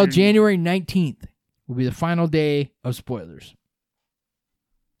 Until January 19th will be the final day of spoilers.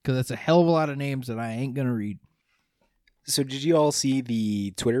 Because that's a hell of a lot of names that I ain't gonna read. So did you all see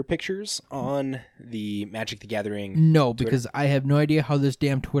the Twitter pictures on the Magic the Gathering? No, because I have no idea how this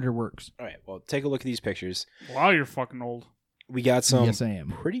damn Twitter works. All right, well, take a look at these pictures. Wow, you're fucking old. We got some Yes, I am.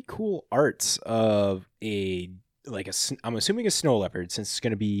 pretty cool arts of I'm assuming a snow leopard, since it's going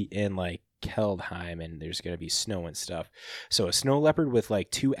to be in like Keldheim and there's going to be snow and stuff. So a snow leopard with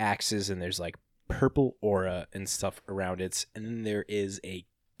like 2 axes and there's like purple aura and stuff around it. And then there is a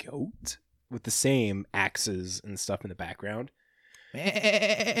goat with the same axes and stuff in the background.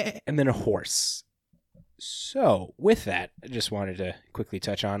 And then a horse. So with that, I just wanted to quickly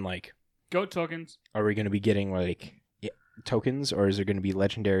touch on like, Goat tokens. are we going to be getting like tokens, or is there going to be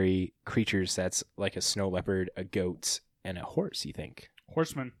legendary creatures that's like a snow leopard, a goat, and a horse, you think?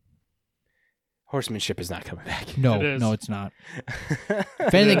 Horseman. Horsemanship is not coming back. No, It is. no, it's not.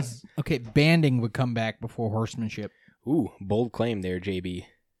 If anything, okay, banding would come back before horsemanship. Ooh, bold claim there, JB.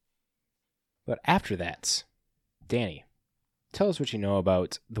 But after that, Danny, tell us what you know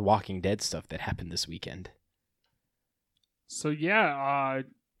about the Walking Dead stuff that happened this weekend. So yeah,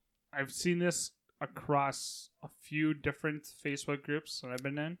 I've seen this across a few different Facebook groups that I've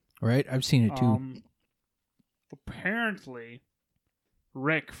been in. Right? I've seen it too. Apparently,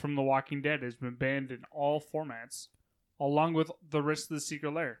 Rick from The Walking Dead has been banned in all formats, along with the rest of the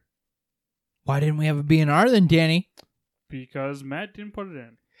Secret Lair, Why didn't we have a BNR then, Danny? because Matt didn't put it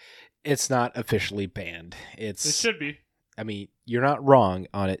in. It's not officially banned. It should be. I mean, you're not wrong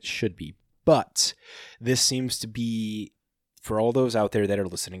on it should be, but this seems to be, for all those out there that are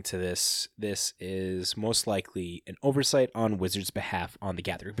listening to this is most likely an oversight on Wizards' behalf on the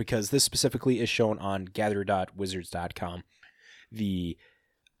Gathering, because this specifically is shown on gather.wizards.com, the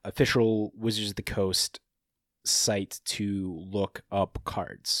official Wizards of the Coast site to look up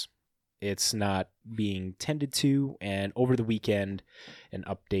cards. It's not being tended to, and over the weekend, an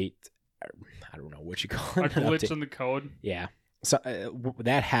update, I don't know what you call A it. an glitch update. in the code. Yeah. So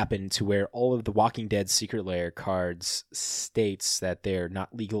that happened to where all of the Walking Dead Secret Lair cards states that they're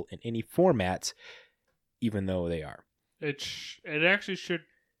not legal in any format, even though they are. It actually should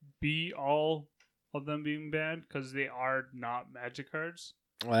be all of them being banned because they are not Magic cards.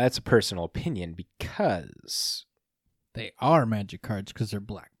 Well, that's a personal opinion because They are magic cards because they're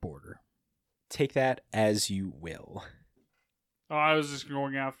black border. take that as you will. Oh, I was just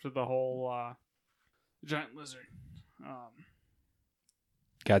going after the whole giant lizard.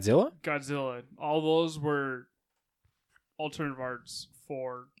 Godzilla? Godzilla. All those were alternative arts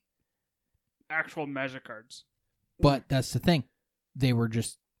for actual Magic cards. But that's the thing. They were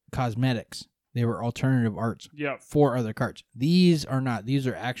just cosmetics. They were alternative arts Yeah, for other cards. These are not. These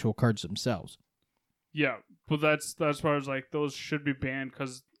are actual cards themselves. yeah. But that's why I was like, those should be banned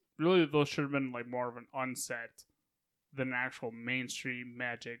because really those should have been like more of an unset than actual mainstream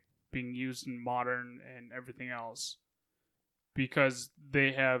Magic being used in modern and everything else, because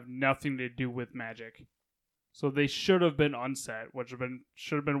they have nothing to do with Magic. So they should have been unset, which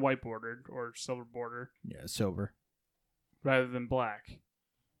should have been white bordered or silver border Yeah, silver. rather than black.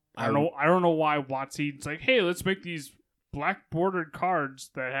 I don't know why WotC's like, hey, let's make these black bordered cards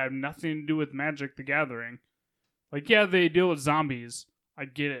that have nothing to do with Magic the Gathering. Like, yeah, they deal with zombies. I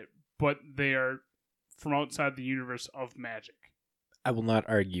get it, but they are from outside the universe of Magic. I will not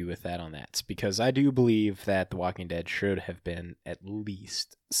argue with that on that, because I do believe that The Walking Dead should have been at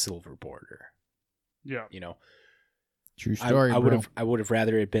least silver border. Yeah. You know, True story, I bro. would have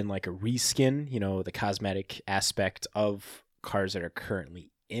rather it been like a reskin, you know, the cosmetic aspect of cards that are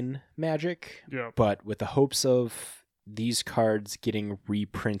currently in Magic, Yeah. but with the hopes of these cards getting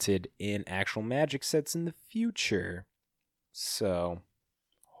reprinted in actual Magic sets in the future. So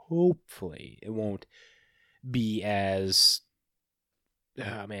hopefully it won't be as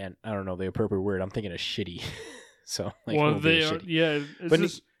I don't know the appropriate word. I'm thinking of shitty. So like, it Well, won't be they as are, shitty. yeah.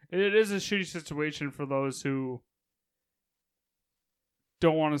 But It is a shitty situation for those who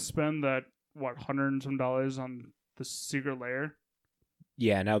don't want to spend that, $100 and some on the secret layer.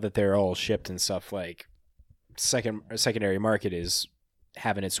 Yeah, now that they're all shipped and stuff, like secondary market is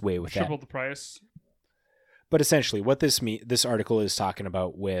having its way with Triple that. the price. But essentially, what this article is talking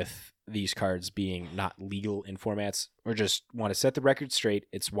about with these cards being not legal in formats, or just want to set the record straight,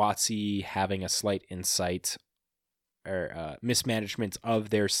 it's WotC having a slight insight or mismanagement of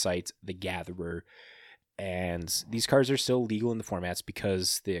their site, The Gatherer, and these cards are still legal in the formats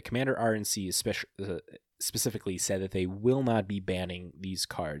because the Commander RNC specifically said that they will not be banning these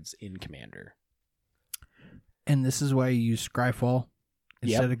cards in Commander. And this is why you use Scryfall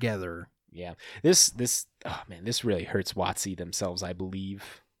instead Yep. of Gatherer. Yeah, this oh man, this really hurts WotC themselves, I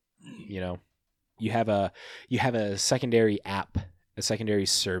believe. You know, you have a secondary app, a secondary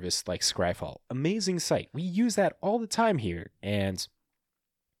service like Scryfall, amazing site. We use that all the time here, and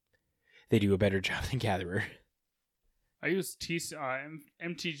they do a better job than Gatherer. I use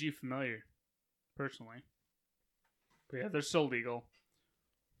MTG Familiar, personally. But yeah, they're still legal.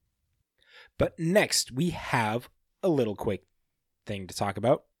 But next, we have a little quick thing to talk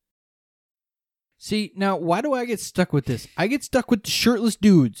about. See, now, why do I get stuck with this? I get stuck with the shirtless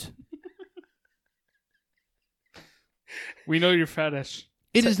dudes. We know your fetish.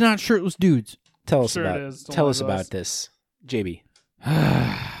 It is not shirtless dudes. Tell us Sure about it is. Don't tell lie us to about us. this, JB.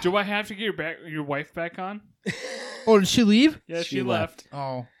 Do I have to get your wife back on? Oh, did she leave? Yeah, She she left.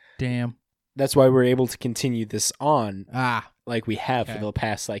 Oh, damn. That's why we're able to continue this on Ah, like we have Okay. for the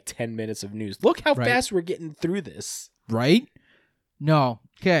past 10 minutes of news. Look how Right. fast we're getting through this. right? No.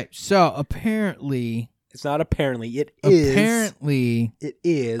 Okay, so apparently, It's not apparently. It is. apparently, It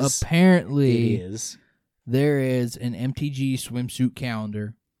is. apparently, It is. there is an MTG swimsuit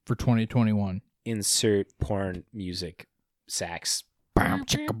calendar for 2021. Insert porn music sax.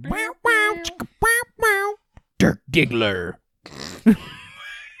 Dirk Diggler.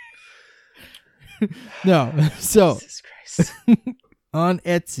 No, so Jesus Christ. on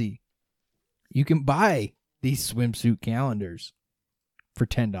Etsy, you can buy these swimsuit calendars for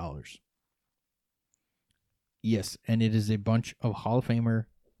 $10. Yes, and it is a bunch of Hall of Famer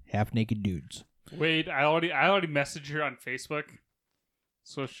half-naked dudes. Wait, I already messaged her on Facebook.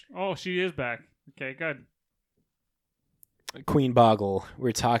 So, she is back. Okay, good. Queen Boggle.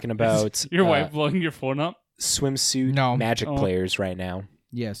 We're talking about Your wife blowing your phone up? swimsuit No. Magic Oh. players right now.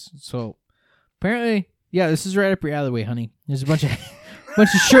 Yes, so apparently, yeah, this is right up your alleyway, honey. There's a bunch of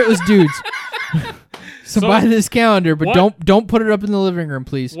shirtless dudes. So buy this calendar, but what? don't put it up in the living room,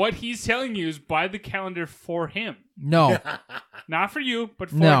 please. What he's telling you is buy the calendar for him. No. Not for you, but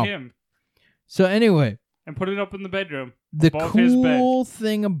for No. him. So anyway, And put it up in the bedroom. the above his bed. cool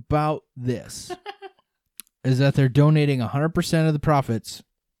thing about this is that they're donating 100% of the profits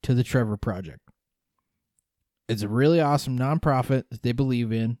to the Trevor Project. It's a really awesome nonprofit that they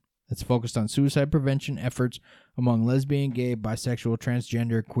believe in that's focused on suicide prevention efforts among lesbian, gay, bisexual,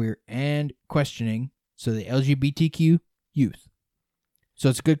 transgender, queer, and questioning, so the LGBTQ youth. So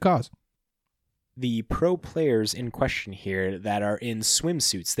it's a good cause. The pro players in question here that are in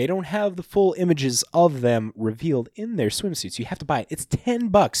swimsuits, they don't have the full images of them revealed in their swimsuits. You have to buy it. It's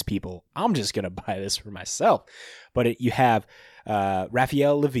 $10, people. I'm just going to buy this for myself. But you have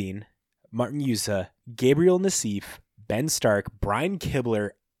Raphael Levine, Martin Yusa, Gabriel Nassif, Ben Stark, Brian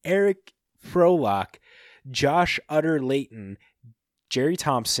Kibler, Eric Froelich, Josh Utter-Layton, Jerry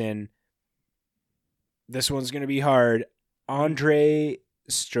Thompson. This one's going to be hard. Andre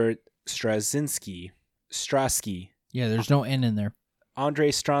Strasky, Yeah, there's no N in there.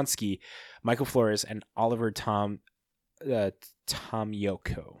 Andre Stronsky, Michael Flores, and Oliver Tomyoko.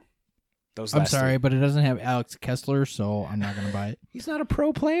 Those I'm last sorry, three. but it doesn't have Alex Kessler, so I'm not going to buy it. He's not a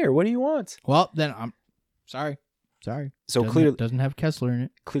pro player. What do you want? Well, then I'm sorry. Sorry. So doesn't have Kessler in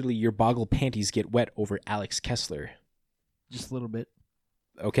it. clearly your boggle panties get wet over Alex Kessler. Just a little bit.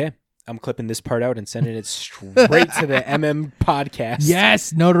 Okay. I'm clipping this part out and sending it straight to the MM podcast.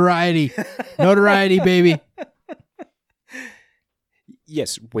 Yes, notoriety. Notoriety, baby.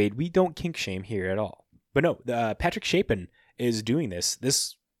 Yes, Wade, we don't kink shame here at all. But no, Patrick Chapin is doing this.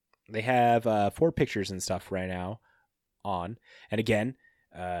 They have 4 pictures and stuff right now on. And again,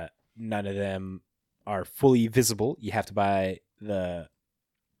 none of them are fully visible. You have to buy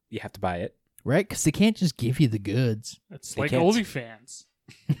it. Right? Because they can't just give you the goods. It's They like can't. OnlyFans.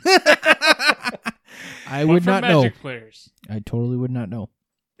 I But would for not know. Magic players. I totally would not know.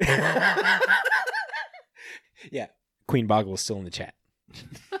 Yeah. Queen Boggle is still in the chat.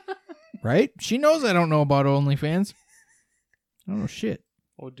 Right? She knows I don't know about OnlyFans. I don't know shit.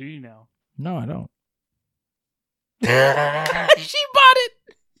 Oh, do you now? No, I don't. She bought it.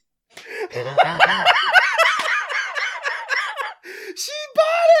 She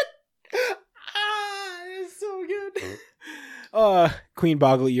bought it. It's so good. Queen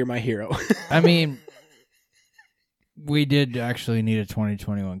Boggle, you're my hero. I mean, we did actually need a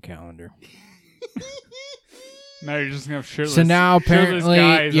 2021 calendar. Now you're just gonna have shirtless. So now shirtless apparently,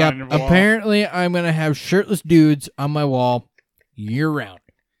 guys yep, on your wall. apparently I'm gonna have shirtless dudes on my wall year round.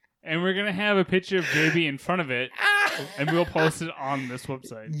 And we're gonna have a picture of JB in front of it, and we'll post it on this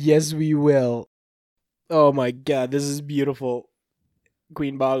website. Yes, we will. Oh my god, this is beautiful.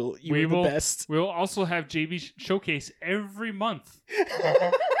 Queen Boggle, you are the best. We'll also have JB showcase every month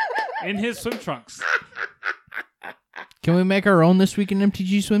in his swim trunks Can we make our own This Week in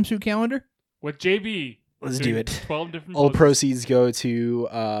MTG swimsuit calendar? with JB. Let's doing do it. 12 different All poses. proceeds go to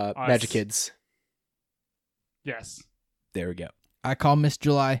Magic Kids. Yes. There we go. I call Miss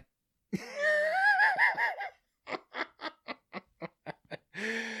July.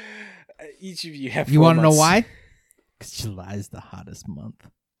 Each of you have. You 4 want to know months. why? Because July is the hottest month.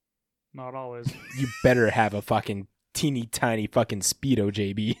 Not always. You better have a fucking teeny tiny fucking Speedo,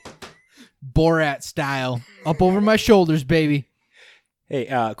 JB. Borat style. Up over my shoulders, baby.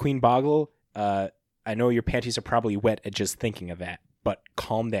 Hey, Queen Boggle, I know your panties are probably wet at just thinking of that, but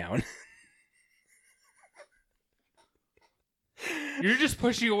calm down. You're just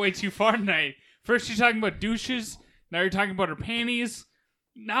pushing it way too far tonight. First you're talking about douches. Now you're talking about her panties.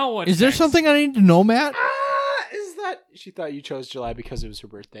 Now what? Is there something I need to know, Matt? Is that... She thought you chose July because it was her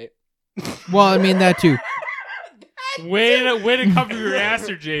birthday. Well, I mean that too. Way to cover your ass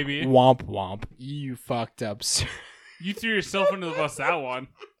there, JB. Womp womp. You fucked up, sir. You threw yourself under the bus that one.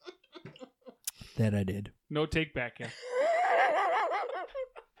 That I did. No take back yet.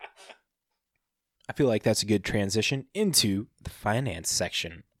 I feel like that's a good transition into the finance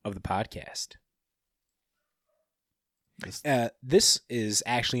section of the podcast. This is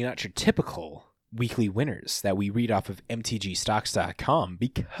actually not your typical weekly winners that we read off of mtgstocks.com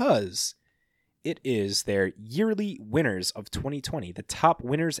because it is their yearly winners of 2020, the top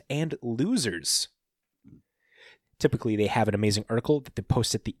winners and losers. Typically, they have an amazing article that they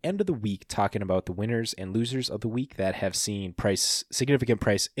post at the end of the week talking about the winners and losers of the week that have seen significant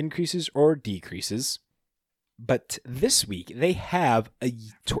price increases or decreases. But this week, they have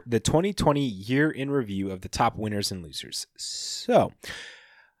the 2020 year in review of the top winners and losers. So,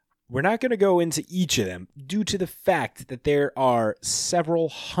 we're not going to go into each of them due to the fact that there are several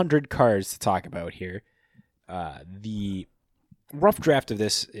hundred cards to talk about here. The rough draft of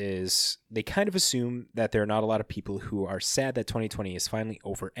this is they kind of assume that there are not a lot of people who are sad that 2020 is finally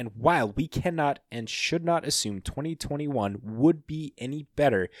over. And while we cannot and should not assume 2021 would be any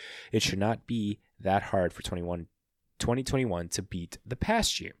better, it should not be that hard for 2021 to beat the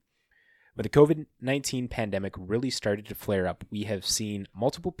past year. When the COVID-19 pandemic really started to flare up, we have seen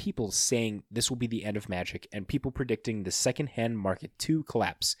multiple people saying this will be the end of Magic and people predicting the second-hand market to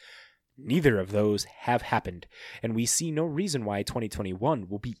collapse. Neither of those have happened, and we see no reason why 2021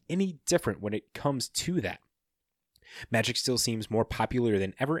 will be any different when it comes to that. Magic still seems more popular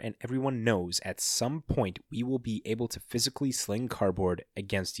than ever, and everyone knows at some point we will be able to physically sling cardboard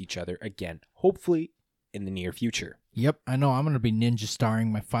against each other again, hopefully in the near future. Yep, I know. I'm going to be ninja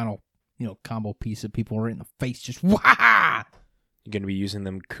starring my final, combo piece of people right in the face. Just wah! You're going to be using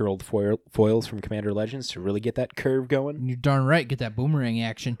them curled foils from Commander Legends to really get that curve going. And you're darn right. Get that boomerang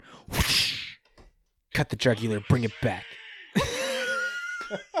action. Whoosh. Cut the jugular, bring it back.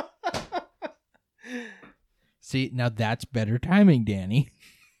 See, now that's better timing, Danny.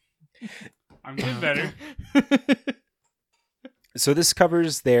 I'm getting better. So this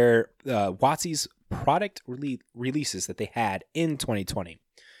covers their WotC's product releases that they had in 2020.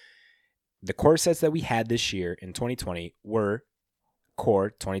 The core sets that we had this year in 2020 were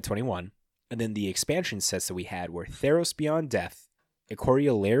Core 2021, and then the expansion sets that we had were Theros Beyond Death,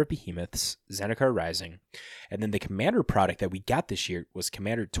 Ikoria Lair of Behemoths, Zendikar Rising, and then the Commander product that we got this year was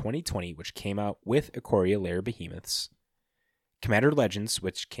Commander 2020, which came out with Ikoria Lair of Behemoths, Commander Legends,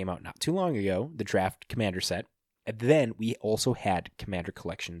 which came out not too long ago, the Draft Commander set, and then we also had Commander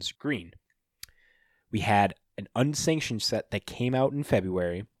Collections Green. We had an unsanctioned set that came out in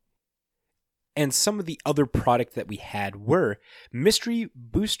February, and some of the other product that we had were mystery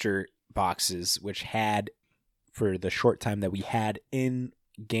booster boxes, which had, for the short time that we had in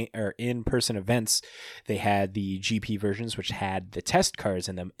game or in-person events, they had the GP versions, which had the test cards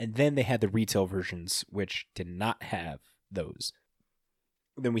in them, and then they had the retail versions, which did not have those.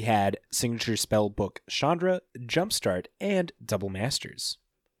 Then we had Signature Spellbook Chandra, Jumpstart, and Double Masters.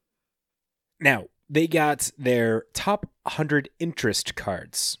 Now, they got their top 100 interest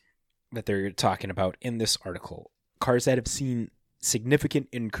cards that they're talking about in this article. Cards that have seen significant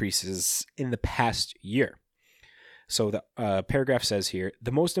increases in the past year. So the paragraph says here,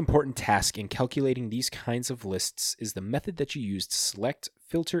 the most important task in calculating these kinds of lists is the method that you use to select,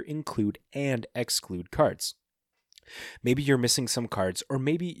 filter, include, and exclude cards. Maybe you're missing some cards, or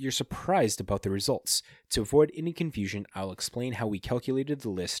maybe you're surprised about the results. To avoid any confusion, I'll explain how we calculated the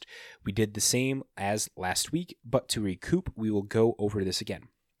list. We did the same as last week, but to recoup, we will go over this again.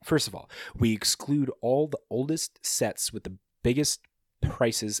 First of all, we exclude all the oldest sets with the biggest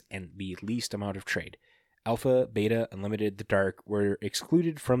prices and the least amount of trade. Alpha, Beta, Unlimited, the Dark were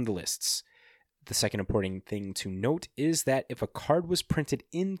excluded from the lists. The second important thing to note is that if a card was printed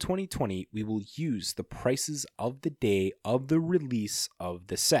in 2020, we will use the prices of the day of the release of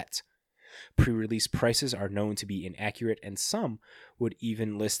the set. Pre-release prices are known to be inaccurate, and some would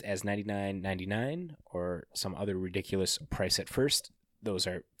even list as $99.99 or some other ridiculous price at first. Those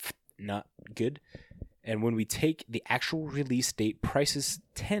are not good. And when we take the actual release date, prices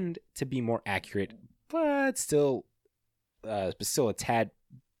tend to be more accurate, but still a tad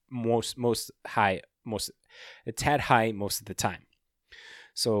high most of the time.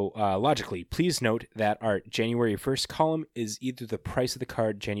 So logically, please note that our January 1st column is either the price of the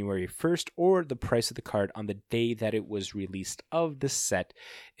card January 1st or the price of the card on the day that it was released of the set,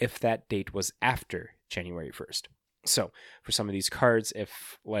 if that date was after January 1st. So for some of these cards,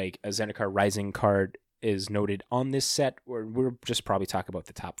 if like a Zendikar Rising card is noted on this set, or we'll just probably talk about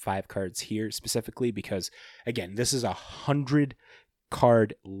the top 5 cards here specifically, because again, this is 100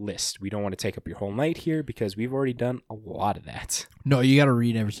 card list. We don't want to take up your whole night here because we've already done a lot of that. No, you got to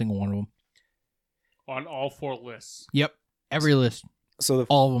read every single one of them. On all 4 lists. Yep. Every list. So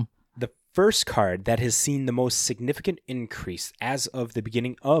all of them. The first card that has seen the most significant increase as of the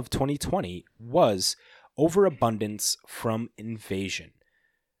beginning of 2020 was Overabundance from Invasion.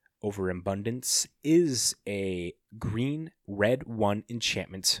 Overabundance is a green, red 1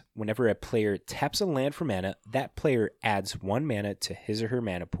 enchantment. Whenever a player taps a land for mana, that player adds 1 mana to his or her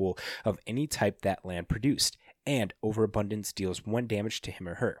mana pool of any type that land produced, and Overabundance deals 1 damage to him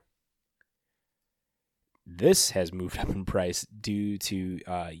or her. This has moved up in price due to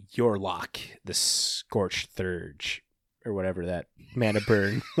Yorlok, the Scorched Thurge, or whatever that mana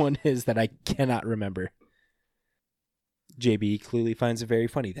burn one is that I cannot remember. JB clearly finds it very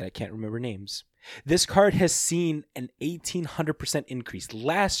funny that I can't remember names. This card has seen an 1,800% increase.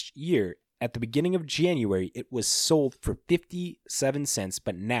 Last year, at the beginning of January, it was sold for 57 cents,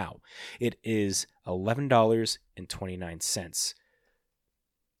 but now it is $11.29.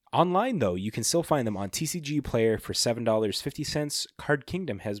 Online, though, you can still find them on TCG Player for $7.50. Card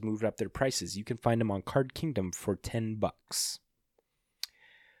Kingdom has moved up their prices. You can find them on Card Kingdom for $10.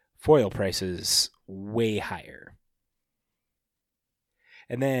 Foil prices way higher.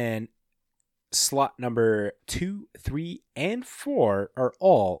 And then slot number 2, 3, and 4 are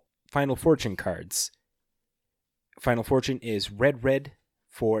all Final Fortune cards. Final Fortune is red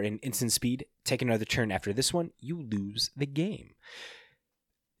for an instant speed. Take another turn after this one, you lose the game.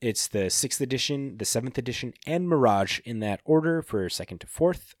 It's the 6th edition, the 7th edition, and Mirage in that order for 2nd to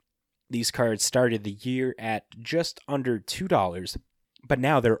 4th. These cards started the year at just under $2, but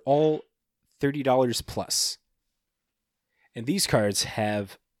now they're all $30 plus. And these cards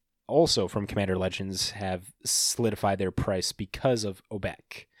have also, from Commander Legends, have solidified their price because of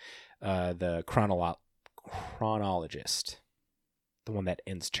Obek, the chronologist, the one that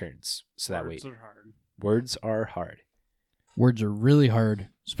ends turns. So that Words way, are hard. Words are hard. Words are really hard,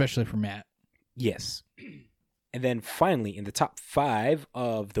 especially for Matt. Yes. And then finally, in the top 5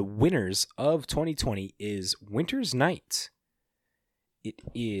 of the winners of 2020 is Winter's Night. It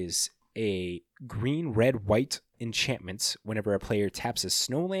is a green, red, white enchantment. Whenever a player taps a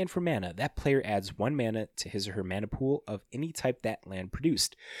snow land for mana, that player adds 1 mana to his or her mana pool of any type that land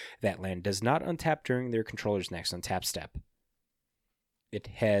produced. That land does not untap during their controller's next untap step. It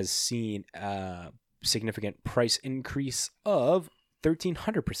has seen a significant price increase of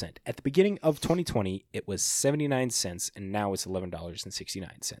 1,300%. At the beginning of 2020, it was 79 cents, and now it's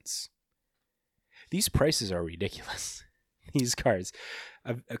 $11.69. These prices are ridiculous. These cards.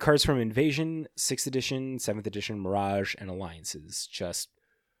 Cards from Invasion, 6th edition, 7th edition, Mirage, and Alliances. Just...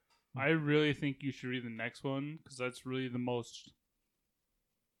 I really think you should read the next one, because that's really the most...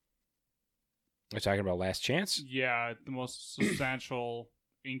 We're talking about Last Chance? Yeah, the most substantial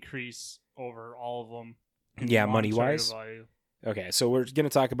increase over all of them. Yeah, money-wise? Value. Okay, so we're going to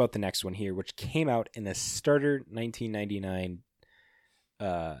talk about the next one here, which came out in the Starter 1999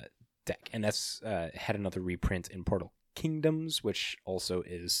 deck. And that's had another reprint in Portal Kingdoms, which also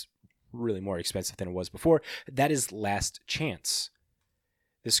is really more expensive than it was before. That is Last Chance.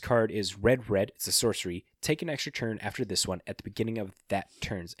 This card is red. It's a sorcery. Take an extra turn after this one. At the beginning of that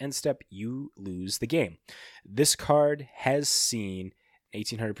turn's end step, you lose the game. This card has seen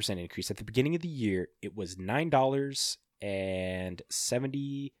 1,800% increase. At the beginning of the year, it was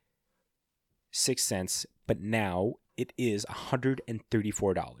 $9.76, but now it is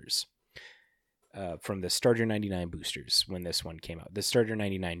 $134 from the Starter 99 boosters when this one came out. The Starter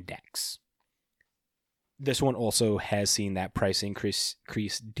 99 decks. This one also has seen that price increase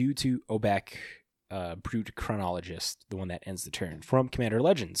due to Obak Brute Chronologist, the one that ends the turn, from Commander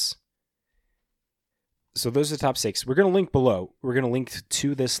Legends. So those are the top 6. We're going to link below. We're going to link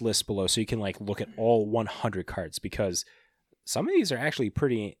to this list below so you can look at all 100 cards, because some of these are actually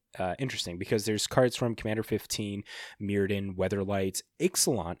pretty interesting, because there's cards from Commander 15, Mirrodin, Weatherlight,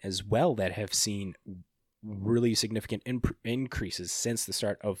 Ixalan as well that have seen really significant increases since the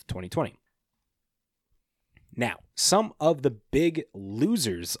start of 2020. Now, some of the big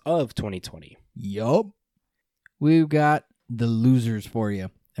losers of 2020. Yup. We've got the losers for you.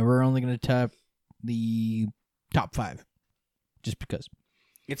 And we're only going to tap the top 5. Just because.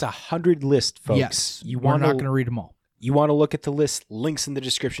 It's 100 list, folks. Yes. We're not going to read them all. You want to look at the list? Links in the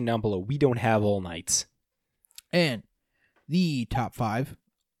description down below. We don't have all nights. And the top 5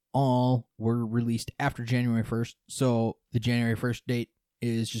 all were released after January 1st. So the January 1st date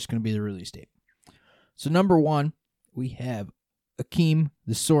is just going to be the release date. So number 1, we have Akeem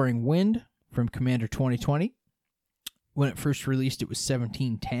the Soaring Wind from Commander 2020. When it first released, it was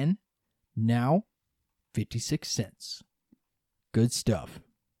 $17.10. Now, 56 cents. Good stuff.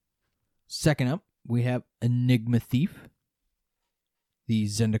 Second up, we have Enigma Thief, the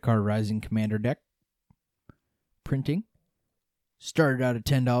Zendikar Rising Commander deck. Printing. Started out at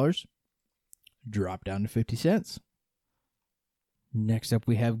 $10. Dropped down to 50 cents. Next up,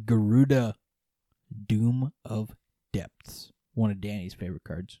 we have Garuda, Doom of Depths. One of Danny's favorite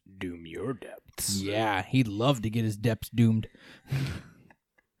cards. Doom your depths. Yeah, he'd love to get his depths doomed.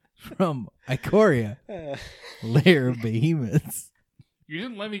 From Ikoria, Lair of Behemoths. You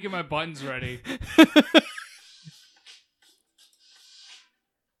didn't let me get my buttons ready.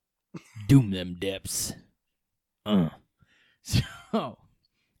 Doom them depths. So,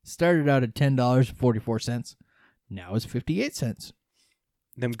 started out at $10.44. Now it's 58 cents.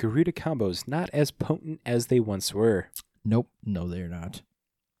 Them Garuda combos not as potent as they once were. Nope. No, they're not.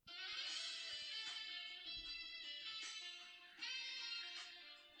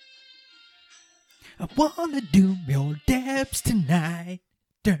 I wanna doom your depths tonight.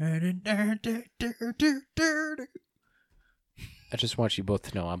 I just want you both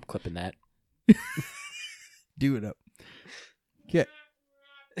to know I'm clipping that. Do it up. Okay.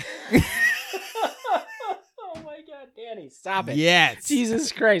 Oh my God, Danny, stop it. Yes.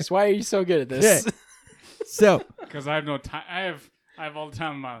 Jesus Christ, why are you so good at this? Okay. So, Because I have no time. I have all the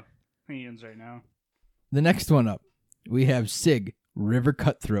time in my hands right now. the next one up, we have Sig, River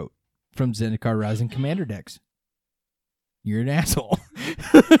Cutthroat from Zendikar Rising Commander decks. You're an asshole.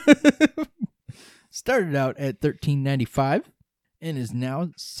 Started out at $13.95 and is now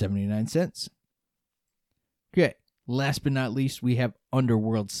 79 cents. Okay, last but not least, we have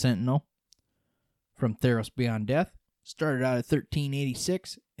Underworld Sentinel from Theros Beyond Death. Started out at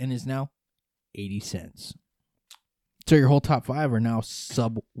 $13.86 and is now 80 cents. So your whole top 5 are now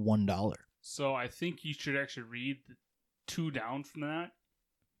sub $1. So I think you should actually read the 2 down from that.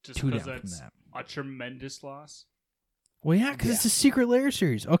 Just 2 because down from that's that. a tremendous loss. Well, yeah, because it's a Secret Lair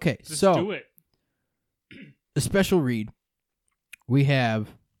series. Okay, Just so do it. a special read. We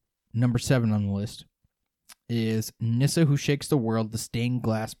have number 7 on the list is Nissa Who Shakes the World, the Stained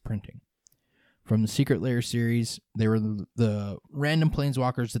Glass Printing. From the Secret Lair series, they were the random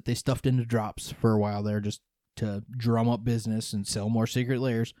planeswalkers that they stuffed into drops for a while there just to drum up business and sell more Secret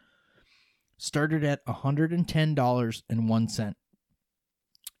Lairs. Started at $110.01.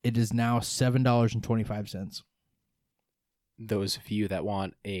 It is now $7.25. Those of you that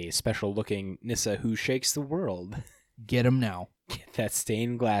want a special looking Nissa Who Shakes the World, Get them now. get that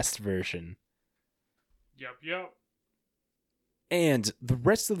stained glass version. Yep. And the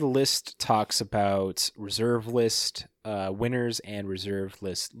rest of the list talks about reserve list winners and reserve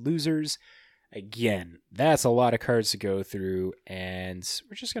list losers. Again, that's a lot of cards to go through, and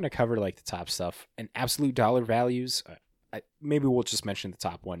we're just going to cover like the top stuff. And absolute dollar values, maybe we'll just mention the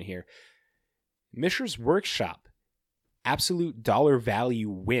top one here. Mishra's Workshop, absolute dollar value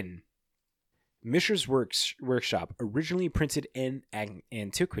win. Mishra's Workshop, originally printed in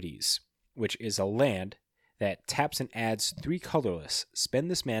Antiquities, which is a land that taps and adds 3 colorless. Spend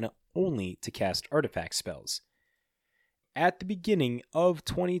this mana only to cast artifact spells. At the beginning of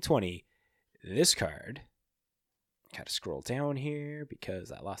 2020, this card Gotta scroll down here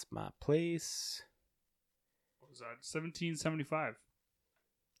because I lost my place. What was that? 1775.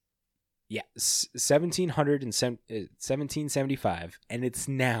 Yeah, 1775, and it's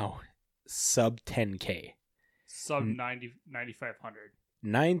now sub 10K. Sub 9,500.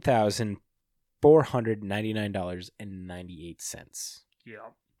 $9,499.98. Yeah.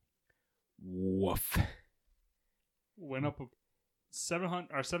 Woof. Went up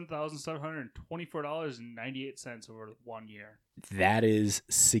 $7,724.98 over 1 year. That is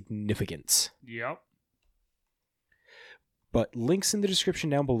significant. Yep. But links in the description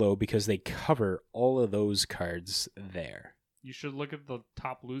down below because they cover all of those cards there. You should look at the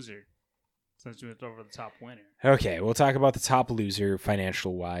top loser since we went over the top winner. Okay, we'll talk about the top loser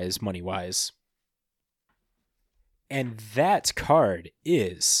financial-wise, money-wise. And that card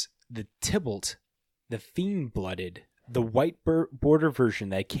is the Tibalt, the Fiend-Blooded, the white border version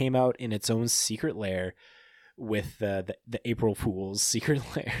that came out in its own secret lair with the April Fool's secret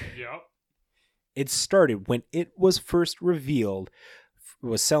lair. Yep. It started when it was first revealed,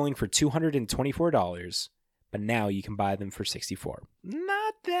 was selling for $224, but now you can buy them for $64.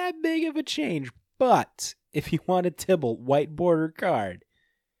 Not that big of a change, but if you want a Tibalt white border card,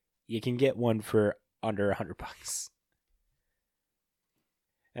 you can get one for under $100.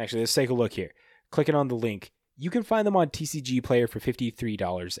 Actually, let's take a look here. Clicking on the link, you can find them on TCG Player for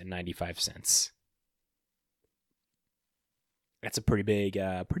 $53.95. That's a pretty big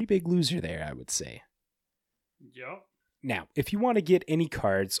loser there, I would say. Yep. Now, if you want to get any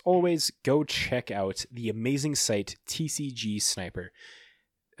cards, always go check out the amazing site TCG Sniper.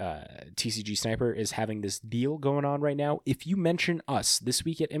 TCG Sniper is having this deal going on right now. If you mention us this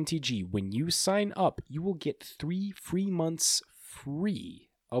week at MTG, when you sign up, you will get 3 free months free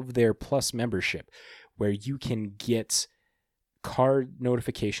of their Plus membership, where you can get card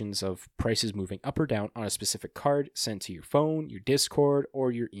notifications of prices moving up or down on a specific card sent to your phone, your Discord,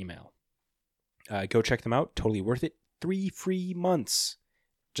 or your email. Go check them out. Totally worth it. 3 free months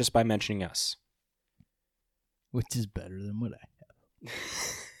just by mentioning us. Which is better than what I have.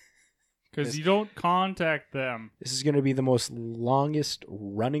 Because you don't contact them. This is going to be the most longest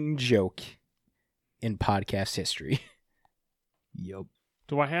running joke in podcast history. Yup.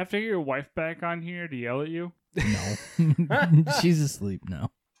 Do I have to get your wife back on here to yell at you? No. She's asleep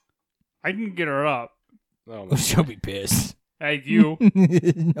now. I can get her up. Oh Oh, she'll be pissed. Hey, you.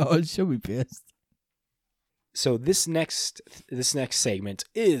 No, she'll be pissed. So this next segment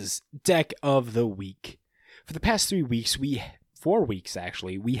is Deck of the Week. For the past 4 weeks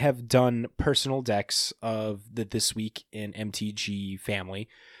actually, we have done personal decks of the This Week in MTG family.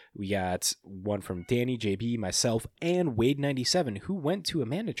 We got one from Danny, JB, myself, and Wade97, who went to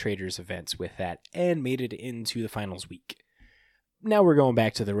Amanda Traders events with that and made it into the finals week. Now we're going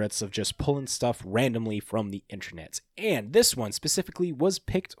back to the roots of just pulling stuff randomly from the internet. And this one specifically was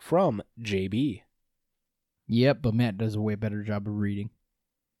picked from JB. Yep, but Matt does a way better job of reading.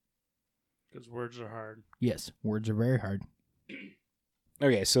 Because words are hard. Yes, words are very hard.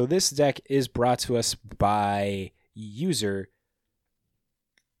 Okay, so this deck is brought to us by user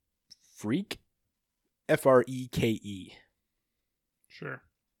Freak, Freke. Sure.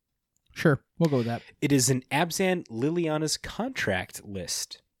 Sure, we'll go with that. It is an Abzan Liliana's contract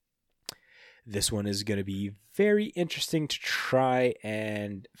list. This one is going to be very interesting to try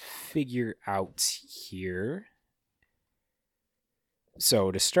and figure out here.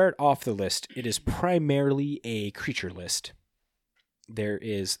 So to start off the list, it is primarily a creature list. There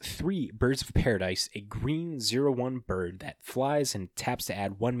is 3 Birds of Paradise, a green 0/1 bird that flies and taps to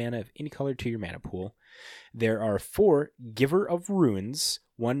add 1 mana of any color to your mana pool. There are 4 Giver of Ruins,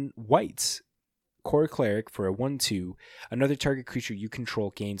 1 white Core Cleric for a 1/2. Another target creature you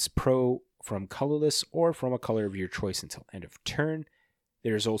control gains pro from colorless or from a color of your choice until end of turn.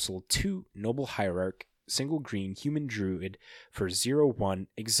 There is also 2 Noble Hierarch, single green human druid for 0/1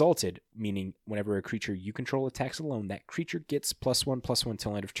 exalted, meaning whenever a creature you control attacks alone, that creature gets +1/+1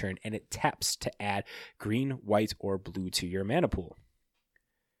 till end of turn, and it taps to add green, white, or blue to your mana pool.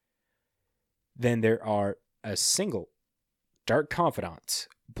 Then there are a single Dark Confidant,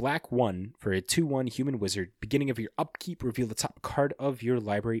 black 1 for a 2/1 human wizard. Beginning of your upkeep, reveal the top card of your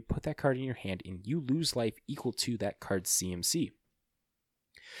library, put that card in your hand, and you lose life equal to that card's CMC.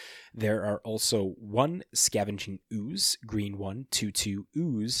 There are also 1 Scavenging Ooze, green 1, 2/2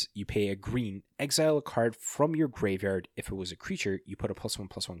 Ooze. You pay a green, exile a card from your graveyard. If it was a creature, you put a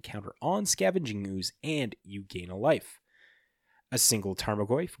 +1/+1 counter on Scavenging Ooze, and you gain a life. A single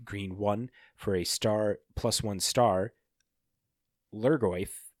Tarmogoyf, green 1 for a star, +1 star.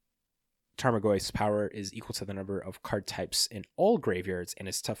 Lurgoyf. Tarmogoyf's power is equal to the number of card types in all graveyards, and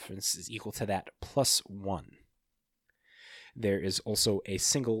its toughness is equal to that +1. There is also a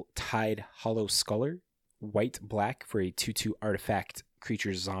single Tide Hollow Sculler, white-black for a 2/2 artifact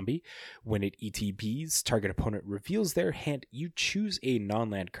creature zombie. When it ETBs, target opponent reveals their hand. You choose a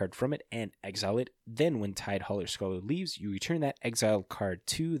non-land card from it and exile it. Then when Tide Hollow Sculler leaves, you return that exiled card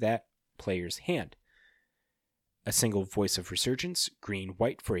to that player's hand. A single Voice of Resurgence,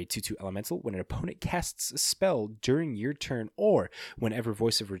 green-white for a 2/2 elemental. When an opponent casts a spell during your turn or whenever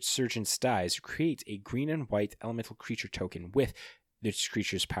Voice of Resurgence dies, create a green and white elemental creature token with this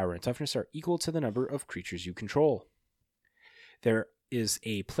creature's power and toughness are equal to the number of creatures you control. There is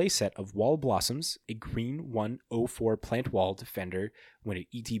a playset of Wall Blossoms, a green 1/04 plant wall defender. When it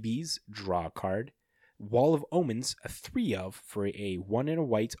ETBs, draw a card. Wall of Omens, a 3/of for a 1 and a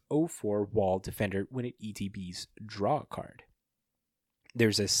white 0/4 wall defender. When it ETBs, draw a card.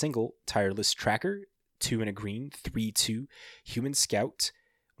 There's a single Tireless Tracker, 2 and a green, 3/2 Human Scout.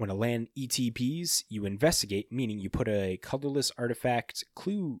 When a land ETBs, you investigate, meaning you put a colorless artifact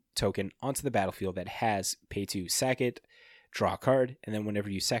clue token onto the battlefield that has pay to sack it, draw a card, and then whenever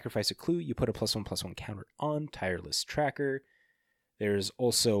you sacrifice a clue, you put a +1/+1 counter on Tireless Tracker. There's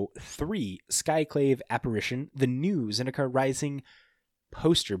also 3 Skyclave Apparition, the new Zendikar Rising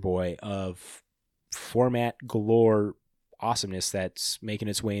poster boy of format galore awesomeness that's making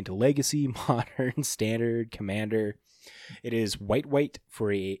its way into Legacy, Modern, Standard, Commander. It is white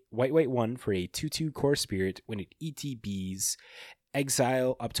for a white 1 for a 2/2 Core Spirit. When it ETBs,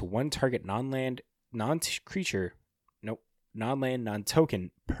 exile up to 1 target non-land, non-creature, non-land,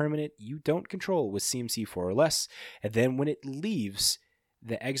 non-token permanent you don't control with CMC 4 or less, and then when it leaves,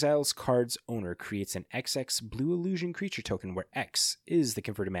 the exile's card's owner creates an XX blue illusion creature token where X is the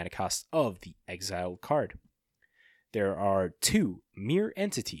converted mana cost of the exiled card. There are 2 Mirror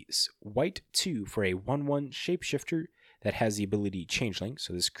Entities, white 2 for a 1/1 shapeshifter that has the ability Changeling,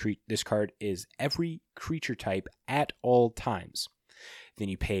 so this card is every creature type at all times. Then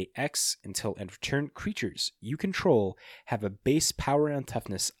you pay X until end of turn. Creatures you control have a base power and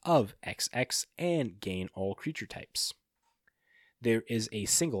toughness of XX and gain all creature types. There is a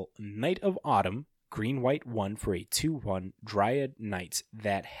single Knight of Autumn, green-white 1 for a 2/1 Dryad Knight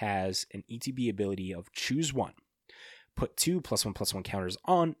that has an ETB ability of choose 1. Put 2 +1/+1 counters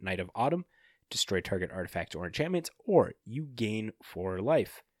on Knight of Autumn, destroy target artifact or enchantment, or you gain 4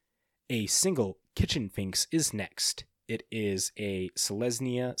 life. A single Kitchen Finks is next. It is a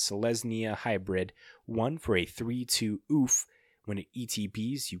Selesnya hybrid, 1 for a 3/2 oof. When it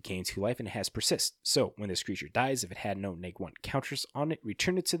ETBs, you gain 2 life and it has persist. So when this creature dies, if it had no -1 counters on it,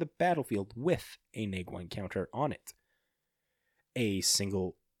 return it to the battlefield with a -1 counter on it. A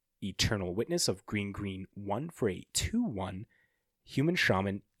single Eternal Witness of green 1 for a 2/1 Human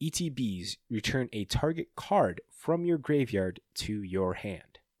Shaman, ETBs, return a target card from your graveyard to your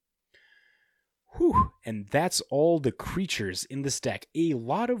hand. Whew, and that's all the creatures in this deck. A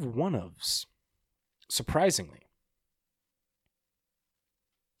lot of 1/ofs, surprisingly.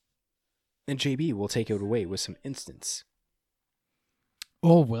 And JB will take it away with some instants.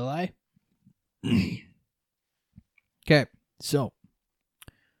 Oh, will I? Okay, so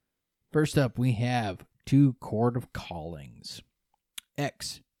first up we have 2 Chord of Callings.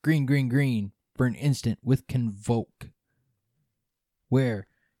 X, green for an instant with Convoke, where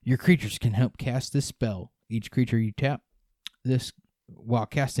your creatures can help cast this spell. Each creature you tap this while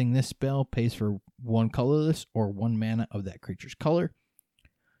casting this spell pays for 1 colorless or 1 mana of that creature's color.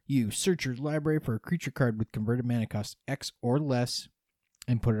 You search your library for a creature card with converted mana cost X or less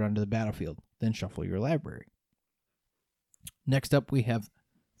and put it onto the battlefield. Then shuffle your library. Next up, we have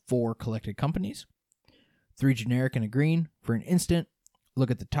 4 Collected Companies. 3 generic and a green. For an instant, look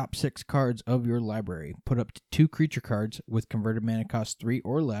at the top 6 cards of your library. Put up to 2 creature cards with converted mana cost 3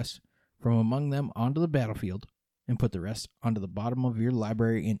 or less from among them onto the battlefield, and put the rest onto the bottom of your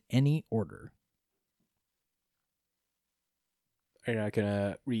library in any order. Are you not going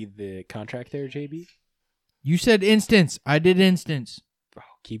to read the contract there, JB? You said instance. I did instance. Oh,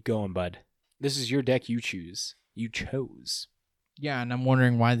 keep going, bud. This is your deck you choose. You chose. Yeah, and I'm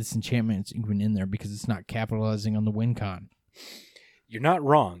wondering why this enchantment is even in there, because it's not capitalizing on the win con. You're not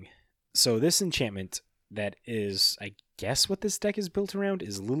wrong. So this enchantment that is, I guess what this deck is built around,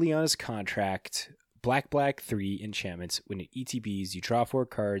 is Liliana's Contract. Black 3 enchantments. When it ETBs, you draw 4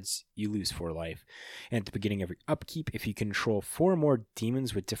 cards, you lose 4 life. And at the beginning of your upkeep, if you control 4 more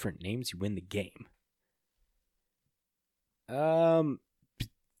demons with different names, you win the game.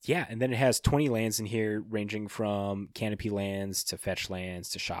 Yeah, and then it has 20 lands in here, ranging from Canopy lands to Fetch lands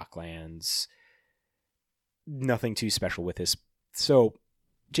to Shock lands. Nothing too special with this. So,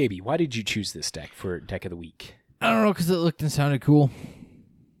 JB, why did you choose this deck for Deck of the Week? I don't know, because it looked and sounded cool.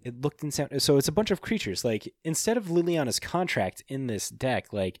 it looked and sounded. So it's a bunch of creatures. Like, instead of Liliana's Contract in this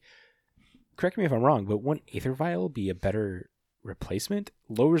deck, like, correct me if I'm wrong, but wouldn't Aether Vial be a better replacement?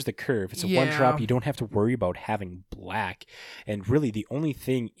 Lowers the curve. It's a one drop. You don't have to worry about having black. And really, the only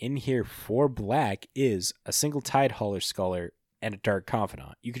thing in here for black is a single Tidehauler Scholar and a Dark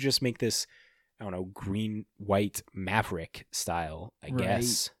Confidant. You could just make this, I don't know, green, white Maverick style, I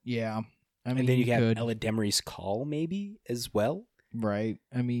guess. Yeah. I mean, and then you have Elademri's Call, maybe, as well. Right.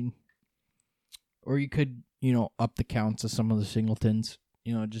 I mean, or you could, up the counts of some of the singletons,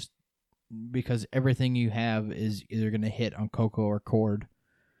 just because everything you have is either going to hit on Coco or Cord.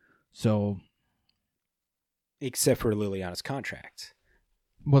 So. Except for Liliana's Contract.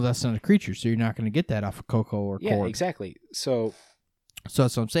 Well, that's not a creature, so you're not going to get that off of Coco or Cord. Yeah, exactly. So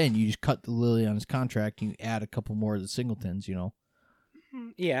that's what I'm saying. You just cut the Liliana's Contract and you add a couple more of the singletons,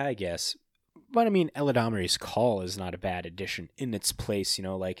 Yeah, I guess. But I mean, Eladamri's Call is not a bad addition in its place,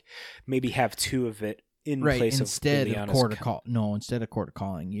 like maybe have two of it in place instead of Cord of Call. No, instead of Cord of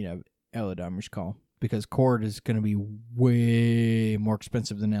Calling, you'd have Eladamri's Call. Because Cord is going to be way more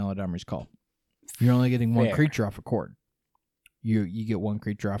expensive than Eladamri's Call. You're only getting one creature off of Cord. You get one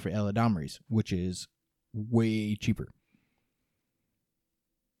creature off of Eladamri's, which is way cheaper.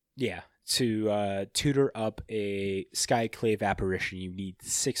 Yeah. To tutor up a Skyclave Apparition, you need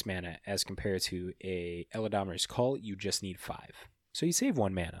 6 mana, as compared to a Eladamri's Call, you just need 5. So you save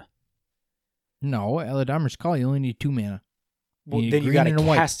 1 mana. No, Eladamri's Call, you only need 2 mana. Well, then you got to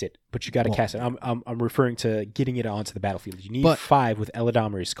cast it, but you got to cast it. I'm referring to getting it onto the battlefield. You need 5 with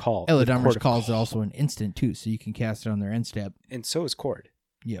Eladamri's Call. Eladamri's Call is also an instant too, so you can cast it on their end step. And so is Cord.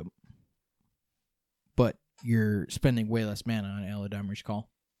 Yep. But you're spending way less mana on Eladamri's Call.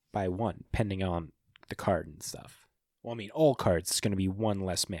 By 1, depending on the card and stuff. Well, I mean, all cards is going to be 1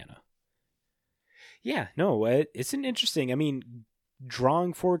 less mana. Yeah, no, it's an interesting. I mean,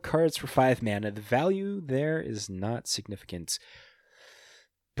 drawing 4 cards for 5 mana, the value there is not significant.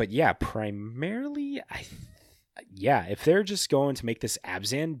 But yeah, primarily, if they're just going to make this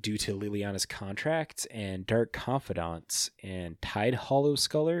Abzan due to Liliana's Contract and Dark Confidants and Tidehauler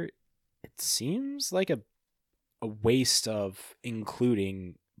Scholar, it seems like a waste of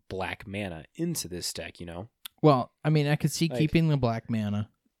including black mana into this deck, Well, I mean, I could see keeping the black mana.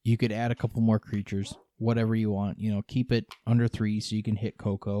 You could add a couple more creatures, whatever you want. Keep it under 3 so you can hit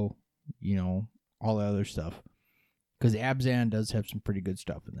Coco, all the other stuff. Because Abzan does have some pretty good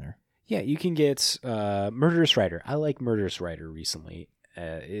stuff in there. Yeah, you can get Murderous Rider. I like Murderous Rider recently.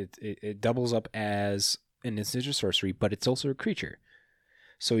 It doubles up as an instant sorcery, but it's also a creature.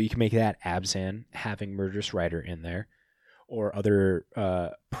 So you can make that Abzan having Murderous Rider in there. Or other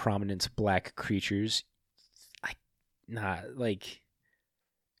prominent black creatures. A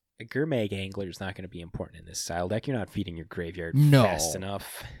Gurmag Angler is not going to be important in this style deck. You're not feeding your graveyard fast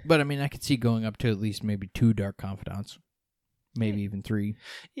enough. But I mean, I could see going up to at least maybe 2 Dark Confidants. Maybe even 3.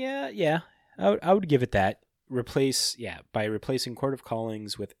 Yeah. I would give it that. By replacing Court of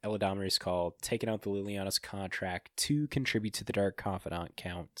Callings with Eladamri's Call, taking out the Liliana's Contract to contribute to the Dark Confidant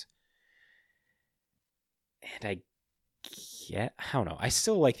count. And I don't know. I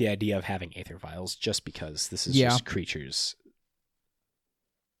still like the idea of having Aether Vials just because this is just creatures.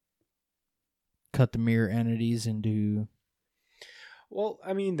 Cut the mirror entities into... Well,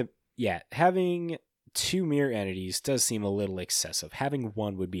 I mean, having 2 mirror entities does seem a little excessive. Having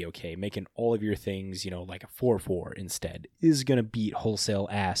 1 would be okay. Making all of your things, like a 4/4 instead is going to beat wholesale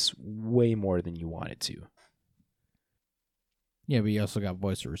ass way more than you want it to. Yeah, but you also got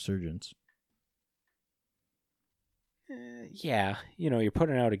Voice of Resurgence. Yeah, you're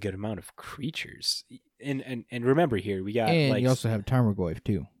putting out a good amount of creatures. And remember here, we got you also have Tarmogoyf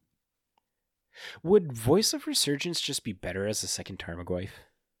too. Would Voice of Resurgence just be better as a second Tarmogoyf?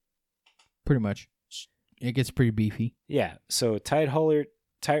 Pretty much. It gets pretty beefy. Yeah, so Tidehauler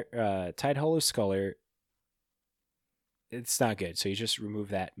Scholar, it's not good. So you just remove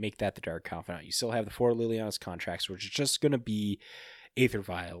that, make that the Dark Confidant. You still have the 4 Liliana's Contracts, which is just going to be Aether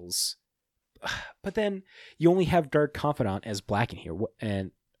Vials. But then you only have Dark Confidant as black in here. And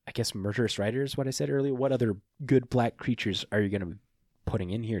I guess Murderous Rider is what I said earlier. What other good black creatures are you going to be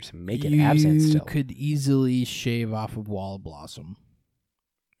putting in here to make it Abzan still? You could easily shave off of Wall of Blossom.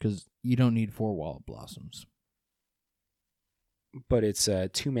 Because you don't need 4 Wall of Blossoms. But it's a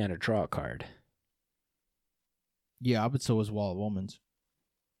 2 mana draw card. Yeah, but so is Wall of Omens.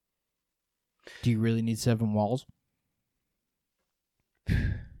 Do you really need 7 walls?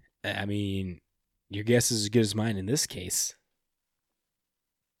 I mean, your guess is as good as mine in this case.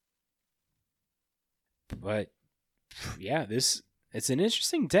 But yeah, it's an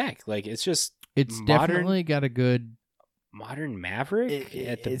interesting deck. Like, it's just It's modern. Definitely got a good Modern Maverick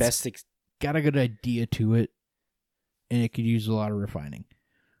at the it's best. got a good idea to it, and it could use a lot of refining.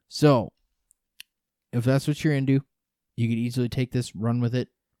 So, if that's what you're into, you could easily take this, run with it,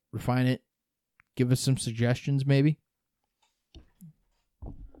 refine it, give us some suggestions maybe.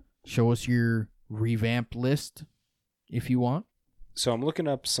 Show us your revamped list if you want. So I'm looking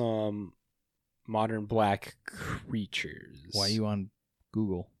up some modern black creatures. Why are you on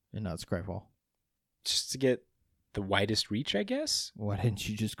Google and not Scryfall? Just to get the widest reach, I guess? Why didn't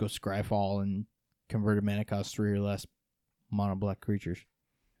you just go Scryfall and convert a mana cost 3 or less mono black creatures?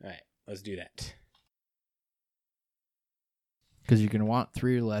 All right, let's do that. Because you're going to want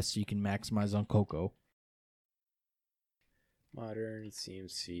 3 or less so you can maximize on Coco. Modern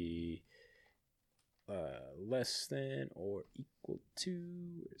CMC less than or equal to.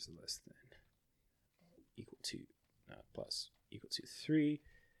 Where's the less than? Equal to, not plus, equal to 3.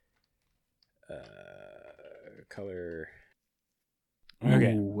 Color.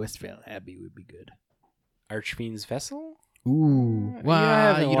 Okay. Ooh, Westphal Abbey would be good. Archfiend's Vessel? Ooh. Yeah,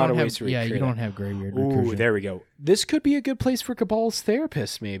 Well, a you lot don't of have, ways to you recreate don't that. have Graveyard Ooh, Recursion. there we go. This could be a good place for Cabal's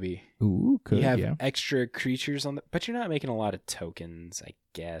Therapist, maybe. Ooh, could, you have yeah. extra creatures on the, but you're not making a lot of tokens, I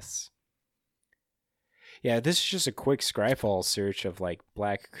guess. Yeah, this is just a quick Scryfall search of like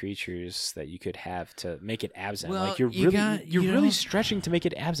black creatures that you could have to make it Abzan. Well, Like you're you really don't- stretching to make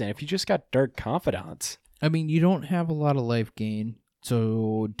it Abzan. If you just got Dark Confidant, I mean, you don't have a lot of life gain,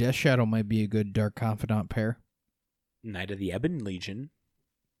 so Death Shadow might be a good Dark Confidant pair. Knight of the Ebon Legion,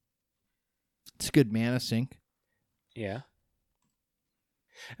 It's a good mana sink. yeah.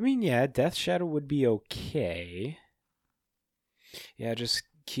 I mean, yeah, Death Shadow would be okay. Yeah, just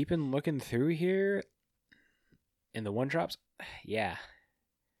keeping looking through here. And the 1-drops, yeah.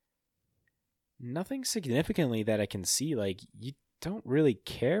 Nothing significantly that I can see. Like, you don't really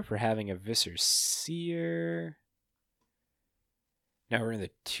care for having a Visser Seer. Now we're in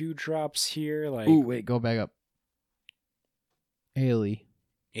the 2-drops here. Like, Ooh, wait, go back up. Ailey.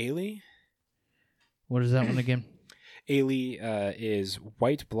 Ailey? What is that one again? Ailey is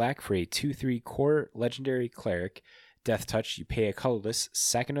white-black for a 2/3 core legendary cleric. Death Touch, you pay a colorless,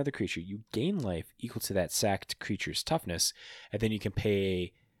 sack another creature. You gain life equal to that sacked creature's toughness, and then you can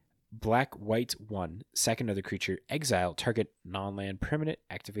pay black-white 1, sack another creature, exile, target non-land permanent,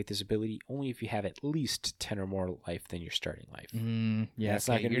 activate this ability only if you have at least 10 or more life than your starting life. Yeah, That's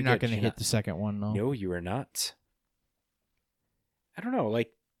not okay, gonna you're be not good. going to You're hit not- the second one, though. No, you are not. I don't know,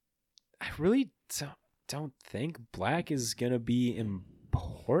 like, I really don't think black is going to be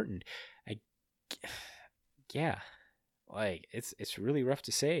important. Yeah. Like it's really rough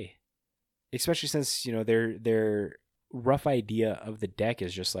to say, especially since their rough idea of the deck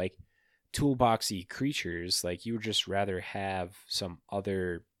is just like toolboxy creatures. Like you would just rather have some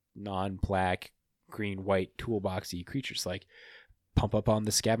other non-black, green-white toolboxy creatures, like pump up on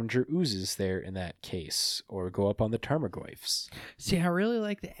the Scavenger Oozes there in that case, or go up on the Tarmogoyfs. See, I really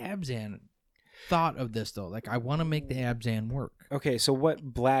like the Abzan thought of this, though. Like, I want to make the Abzan work. Okay, so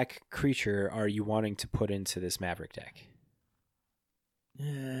what black creature are you wanting to put into this Maverick deck?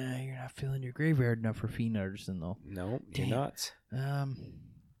 You're not feeling your graveyard enough for Fiend Artisan, though. No, Damn. you're not. Um,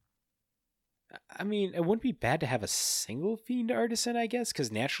 I mean, it wouldn't be bad to have a single Fiend Artisan, I guess,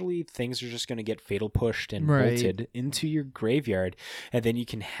 because naturally things are just going to get fatal pushed and Right. bolted into your graveyard, and then you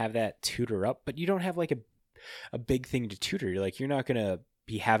can have that tutor up, but you don't have like a big thing to tutor. You're not going to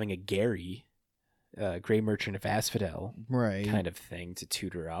be having a Gary, Grey Merchant of Asphodel right. kind of thing to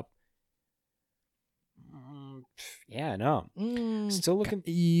tutor up. Yeah, no. Still looking.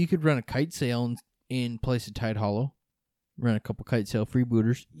 You could run a Kite Sail in place of Tide Hollow. Run a couple Kite Sail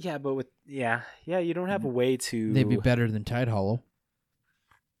freebooters. Yeah, but you don't have a way to. They'd be better than Tide Hollow.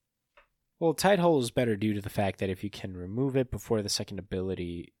 Well, Tide Hole is better due to the fact that if you can remove it before the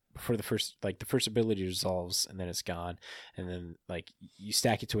first ability resolves, and then it's gone, and then like you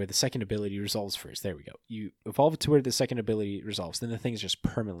stack it to where the second ability resolves first. There we go. You evolve it to where the second ability resolves, then the thing is just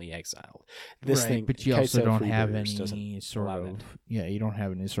permanently exiled. This right, thing, but you Kite also Sail don't have Freebooters doesn't any sort allow of that. you don't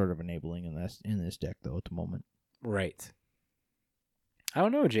have any sort of enabling in this deck though at the moment. Right. I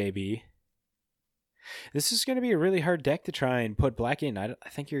don't know, JB. This is going to be a really hard deck to try and put black in. I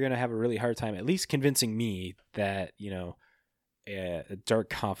think you're going to have a really hard time at least convincing me that, a Dark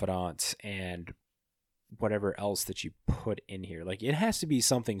Confidant and whatever else that you put in here. Like, it has to be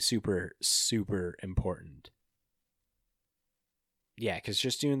something super, super important. Yeah, because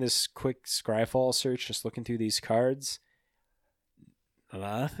just doing this quick Scryfall search, just looking through these cards,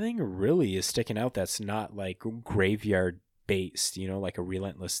 nothing really is sticking out that's not, like, graveyard-based, like a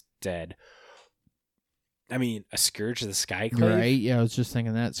Relentless Dead. I mean, a Scourge of the Skyclave? Right? Yeah, I was just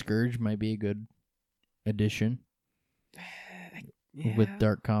thinking that Scourge might be a good addition. with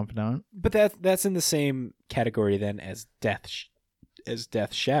Dark Confidant. But that's in the same category then as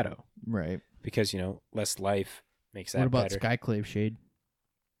Death Shadow, Right. because less life makes that What about better. Skyclave Shade?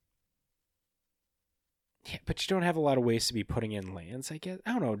 Yeah, but you don't have a lot of ways to be putting in lands, I guess.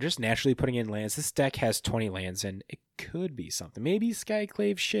 I don't know, just naturally putting in lands. This deck has 20 lands, and it could be something. Maybe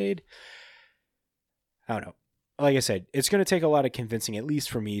Skyclave Shade. I don't know. Like I said, it's going to take a lot of convincing, at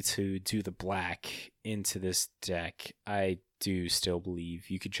least for me, to do the black into this deck. I do still believe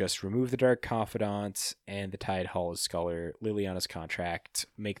you could just remove the Dark Confidant and the Tidehaul's Scholar, Liliana's Contract,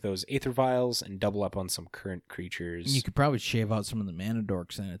 make those Aether Vials, and double up on some current creatures. You could probably shave out some of the mana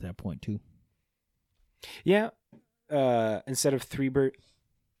dorks then at that point too. Yeah. Instead of three birds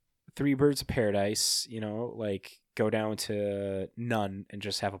of paradise, like go down to none and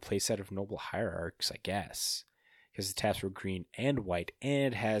just have a playset of Noble Hierarchs, I guess. Because it taps for green and white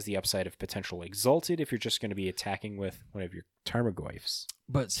and has the upside of potential Exalted if you're just going to be attacking with one of your Tarmogoyfs.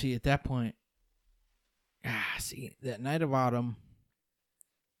 But see, at that point, that Night of Autumn,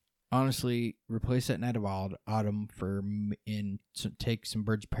 honestly, replace that Night of Autumn take some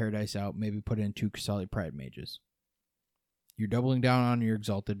Birds of Paradise out, maybe put in 2 Kasali Pride Mages. You're doubling down on your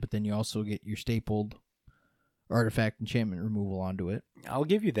Exalted, but then you also get your stapled artifact enchantment removal onto it. I'll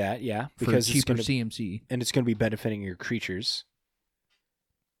give you that, yeah. Because it's cheaper CMC. And it's going to be benefiting your creatures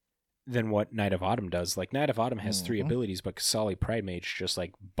than what Night of Autumn does. Like, Night of Autumn has 3 abilities, but Kasali Pride Mage just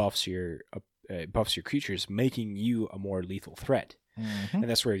like buffs your creatures, making you a more lethal threat. And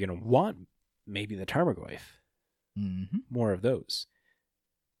that's where you're going to want maybe the Tarmogoyf. More of those.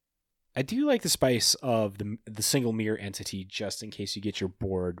 I do like the spice of the single mirror entity, just in case you get your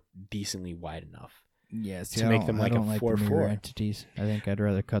board decently wide enough. Yes, to make them like a 4/4 entities. I think I'd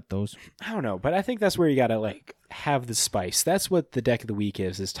rather cut those. I don't know, but I think that's where you gotta like have the spice. That's what the deck of the week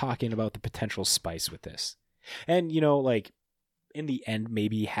is talking about the potential spice with this. And like in the end,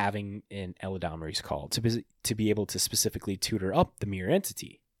 maybe having an Eladamri's Call to be able to specifically tutor up the mirror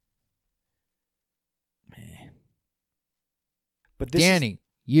entity. But Danny,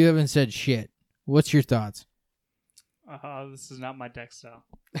 you haven't said shit. What's your thoughts? This is not my deck style.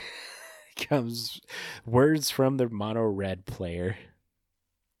 Comes words from the mono red player.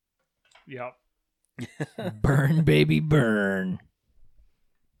 Yep. Burn, baby, burn.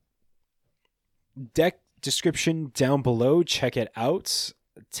 Deck description down below. Check it out.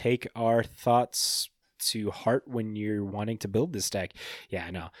 Take our thoughts to heart when you're wanting to build this deck. Yeah,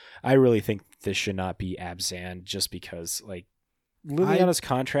 no, I really think this should not be Abzan, just because like Liliana's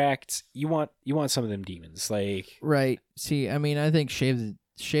Contract. You want some of them demons, like right. See, I mean, I think shave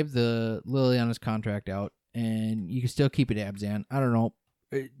the Liliana's Contract out, and you can still keep it Abzan. I don't know.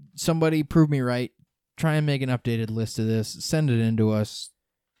 Somebody prove me right. Try and make an updated list of this. Send it in to us.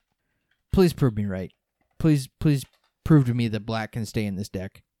 Please prove me right. Please prove to me that black can stay in this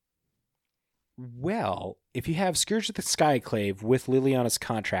deck. Well, if you have Scourge of the Skyclave with Liliana's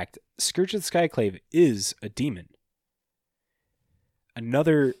Contract, Scourge of the Skyclave is a demon.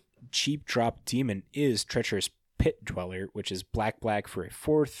 Another cheap drop demon is Treacherous Pit Dweller, which is black for a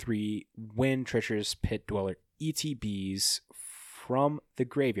 4/3. When Treacherous Pit Dweller ETBs from the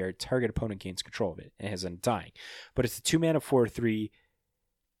graveyard, target opponent gains control of it and has Undying. But it's a 2-mana 4/3.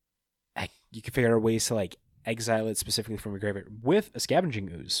 You can figure out ways to like exile it specifically from your graveyard with a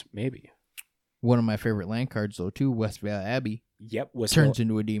Scavenging Ooze, maybe. One of my favorite land cards, though, too, Westvale Abbey. Yep, turns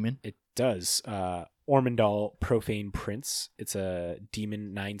into a demon. It does. Ormondal Profane Prince. It's a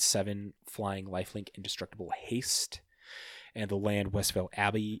demon 9/7 flying lifelink indestructible haste. And the land Westvale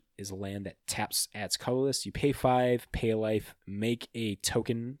Abbey is a land that taps, adds colorless. You pay 5, pay a life, make a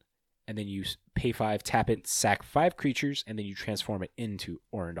token, and then you pay 5, tap it, sack 5 creatures, and then you transform it into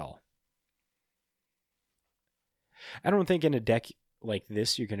Ormondal. I don't think in a deck like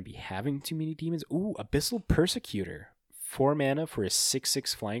this you're going to be having too many demons. Ooh, Abyssal Persecutor. 4 mana for a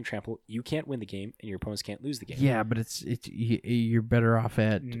 6/6 flying trample. You can't win the game, and your opponents can't lose the game. Yeah, but you're better off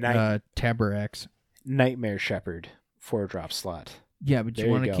at Tabarax. Nightmare Shepherd, 4-drop slot. Yeah, but you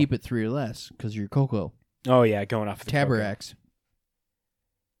want to keep it 3 or less because you're Coco. Oh yeah, going off of the Tabarax.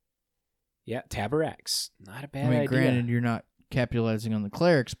 Yeah, Tabarax. Not a bad idea. Granted, you're not capitalizing on the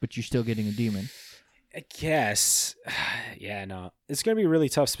clerics, but you're still getting a demon. I guess. Yeah, no. It's going to be really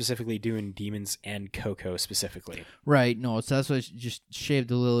tough specifically doing demons and Coco specifically. Right. No, so that's why I just shaved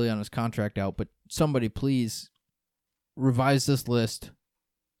the Liliana's Contract out. But somebody please revise this list.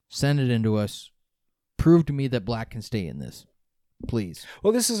 Send it in to us. Prove to me that black can stay in this. please.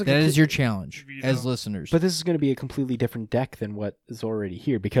 Well, this is That is your challenge Veto. as listeners. But this is going to be a completely different deck than what is already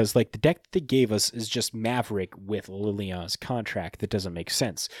here, because like the deck they gave us is just Maverick with Liliana's contract. That doesn't make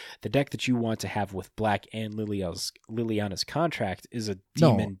sense. The deck that you want to have with Black and Liliana's contract is a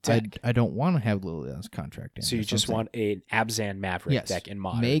demon deck. I don't want to have Liliana's contract in. So you That's just what I'm want an Abzan Maverick Yes. deck in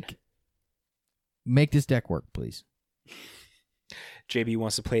Modern. Make this deck work, please. JB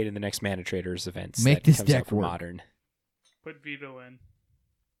wants to play it in the next Mana Traders events. Make that this comes out deck for work. Modern. Put Veto in.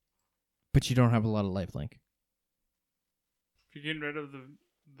 But you don't have a lot of lifelink. If you're getting rid of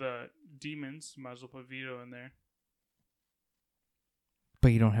the demons, you might as well put Veto in there.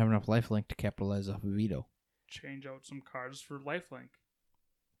 But you don't have enough lifelink to capitalize off of Veto. Change out some cards for lifelink.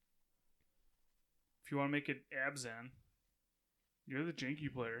 If you want to make it Abzan, you're the janky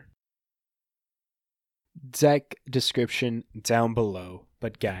player. Deck description down below.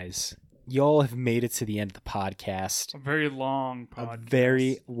 But guys, y'all have made it to the end of the podcast. A very long A podcast.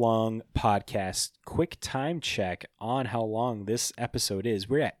 very long podcast. Quick time check on how long this episode is.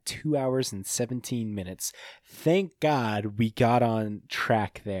 We're at 2 hours and 17 minutes. Thank God we got on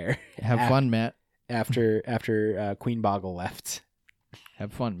track there. Have fun, Matt. After Queen Boggle left.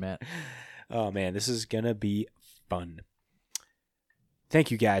 Have fun, Matt. Oh man, this is gonna be fun. Thank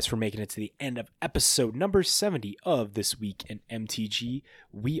you guys for making it to the end of episode number 70 of This Week in MTG.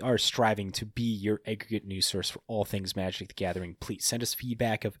 We are striving to be your aggregate news source for all things Magic the Gathering. Please send us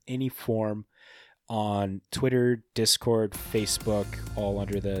feedback of any form on Twitter, Discord, Facebook, all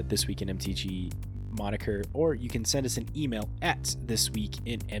under the This Week in MTG moniker, or you can send us an email at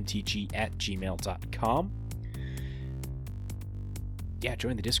thisweekinmtg@gmail.com. Yeah,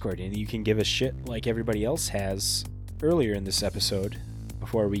 join the Discord and you can give us shit like everybody else has earlier in this episode.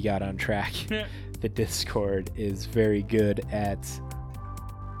 Before we got on track, the Discord is very good at...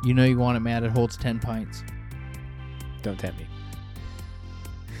 You know you want it, Matt. It holds 10 pints. Don't tempt me.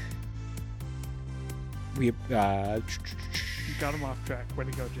 We You got him off track. Way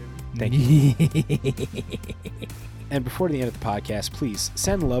to go, Jamie. Thank you. And before the end of the podcast, please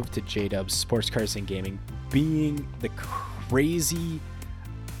send love to J-Dubs, Sports Cards and Gaming, being the crazy...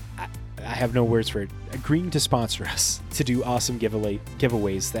 I have no words for it. Agreeing to sponsor us to do awesome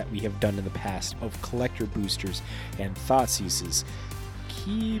giveaways that we have done in the past of collector boosters and Thoughtseizes.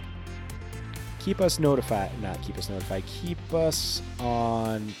 Keep us notified. Not keep us notified. Keep us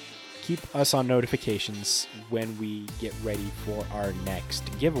on notifications when we get ready for our next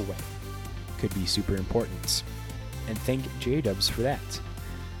giveaway. Could be super important. And thank J-Dubs for that.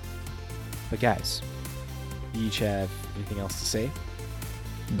 But guys, you each have anything else to say?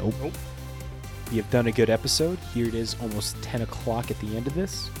 Nope. We have done a good episode. Here it is, almost 10 o'clock at the end of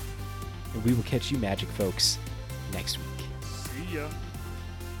this. And we will catch you Magic folks next week. See ya.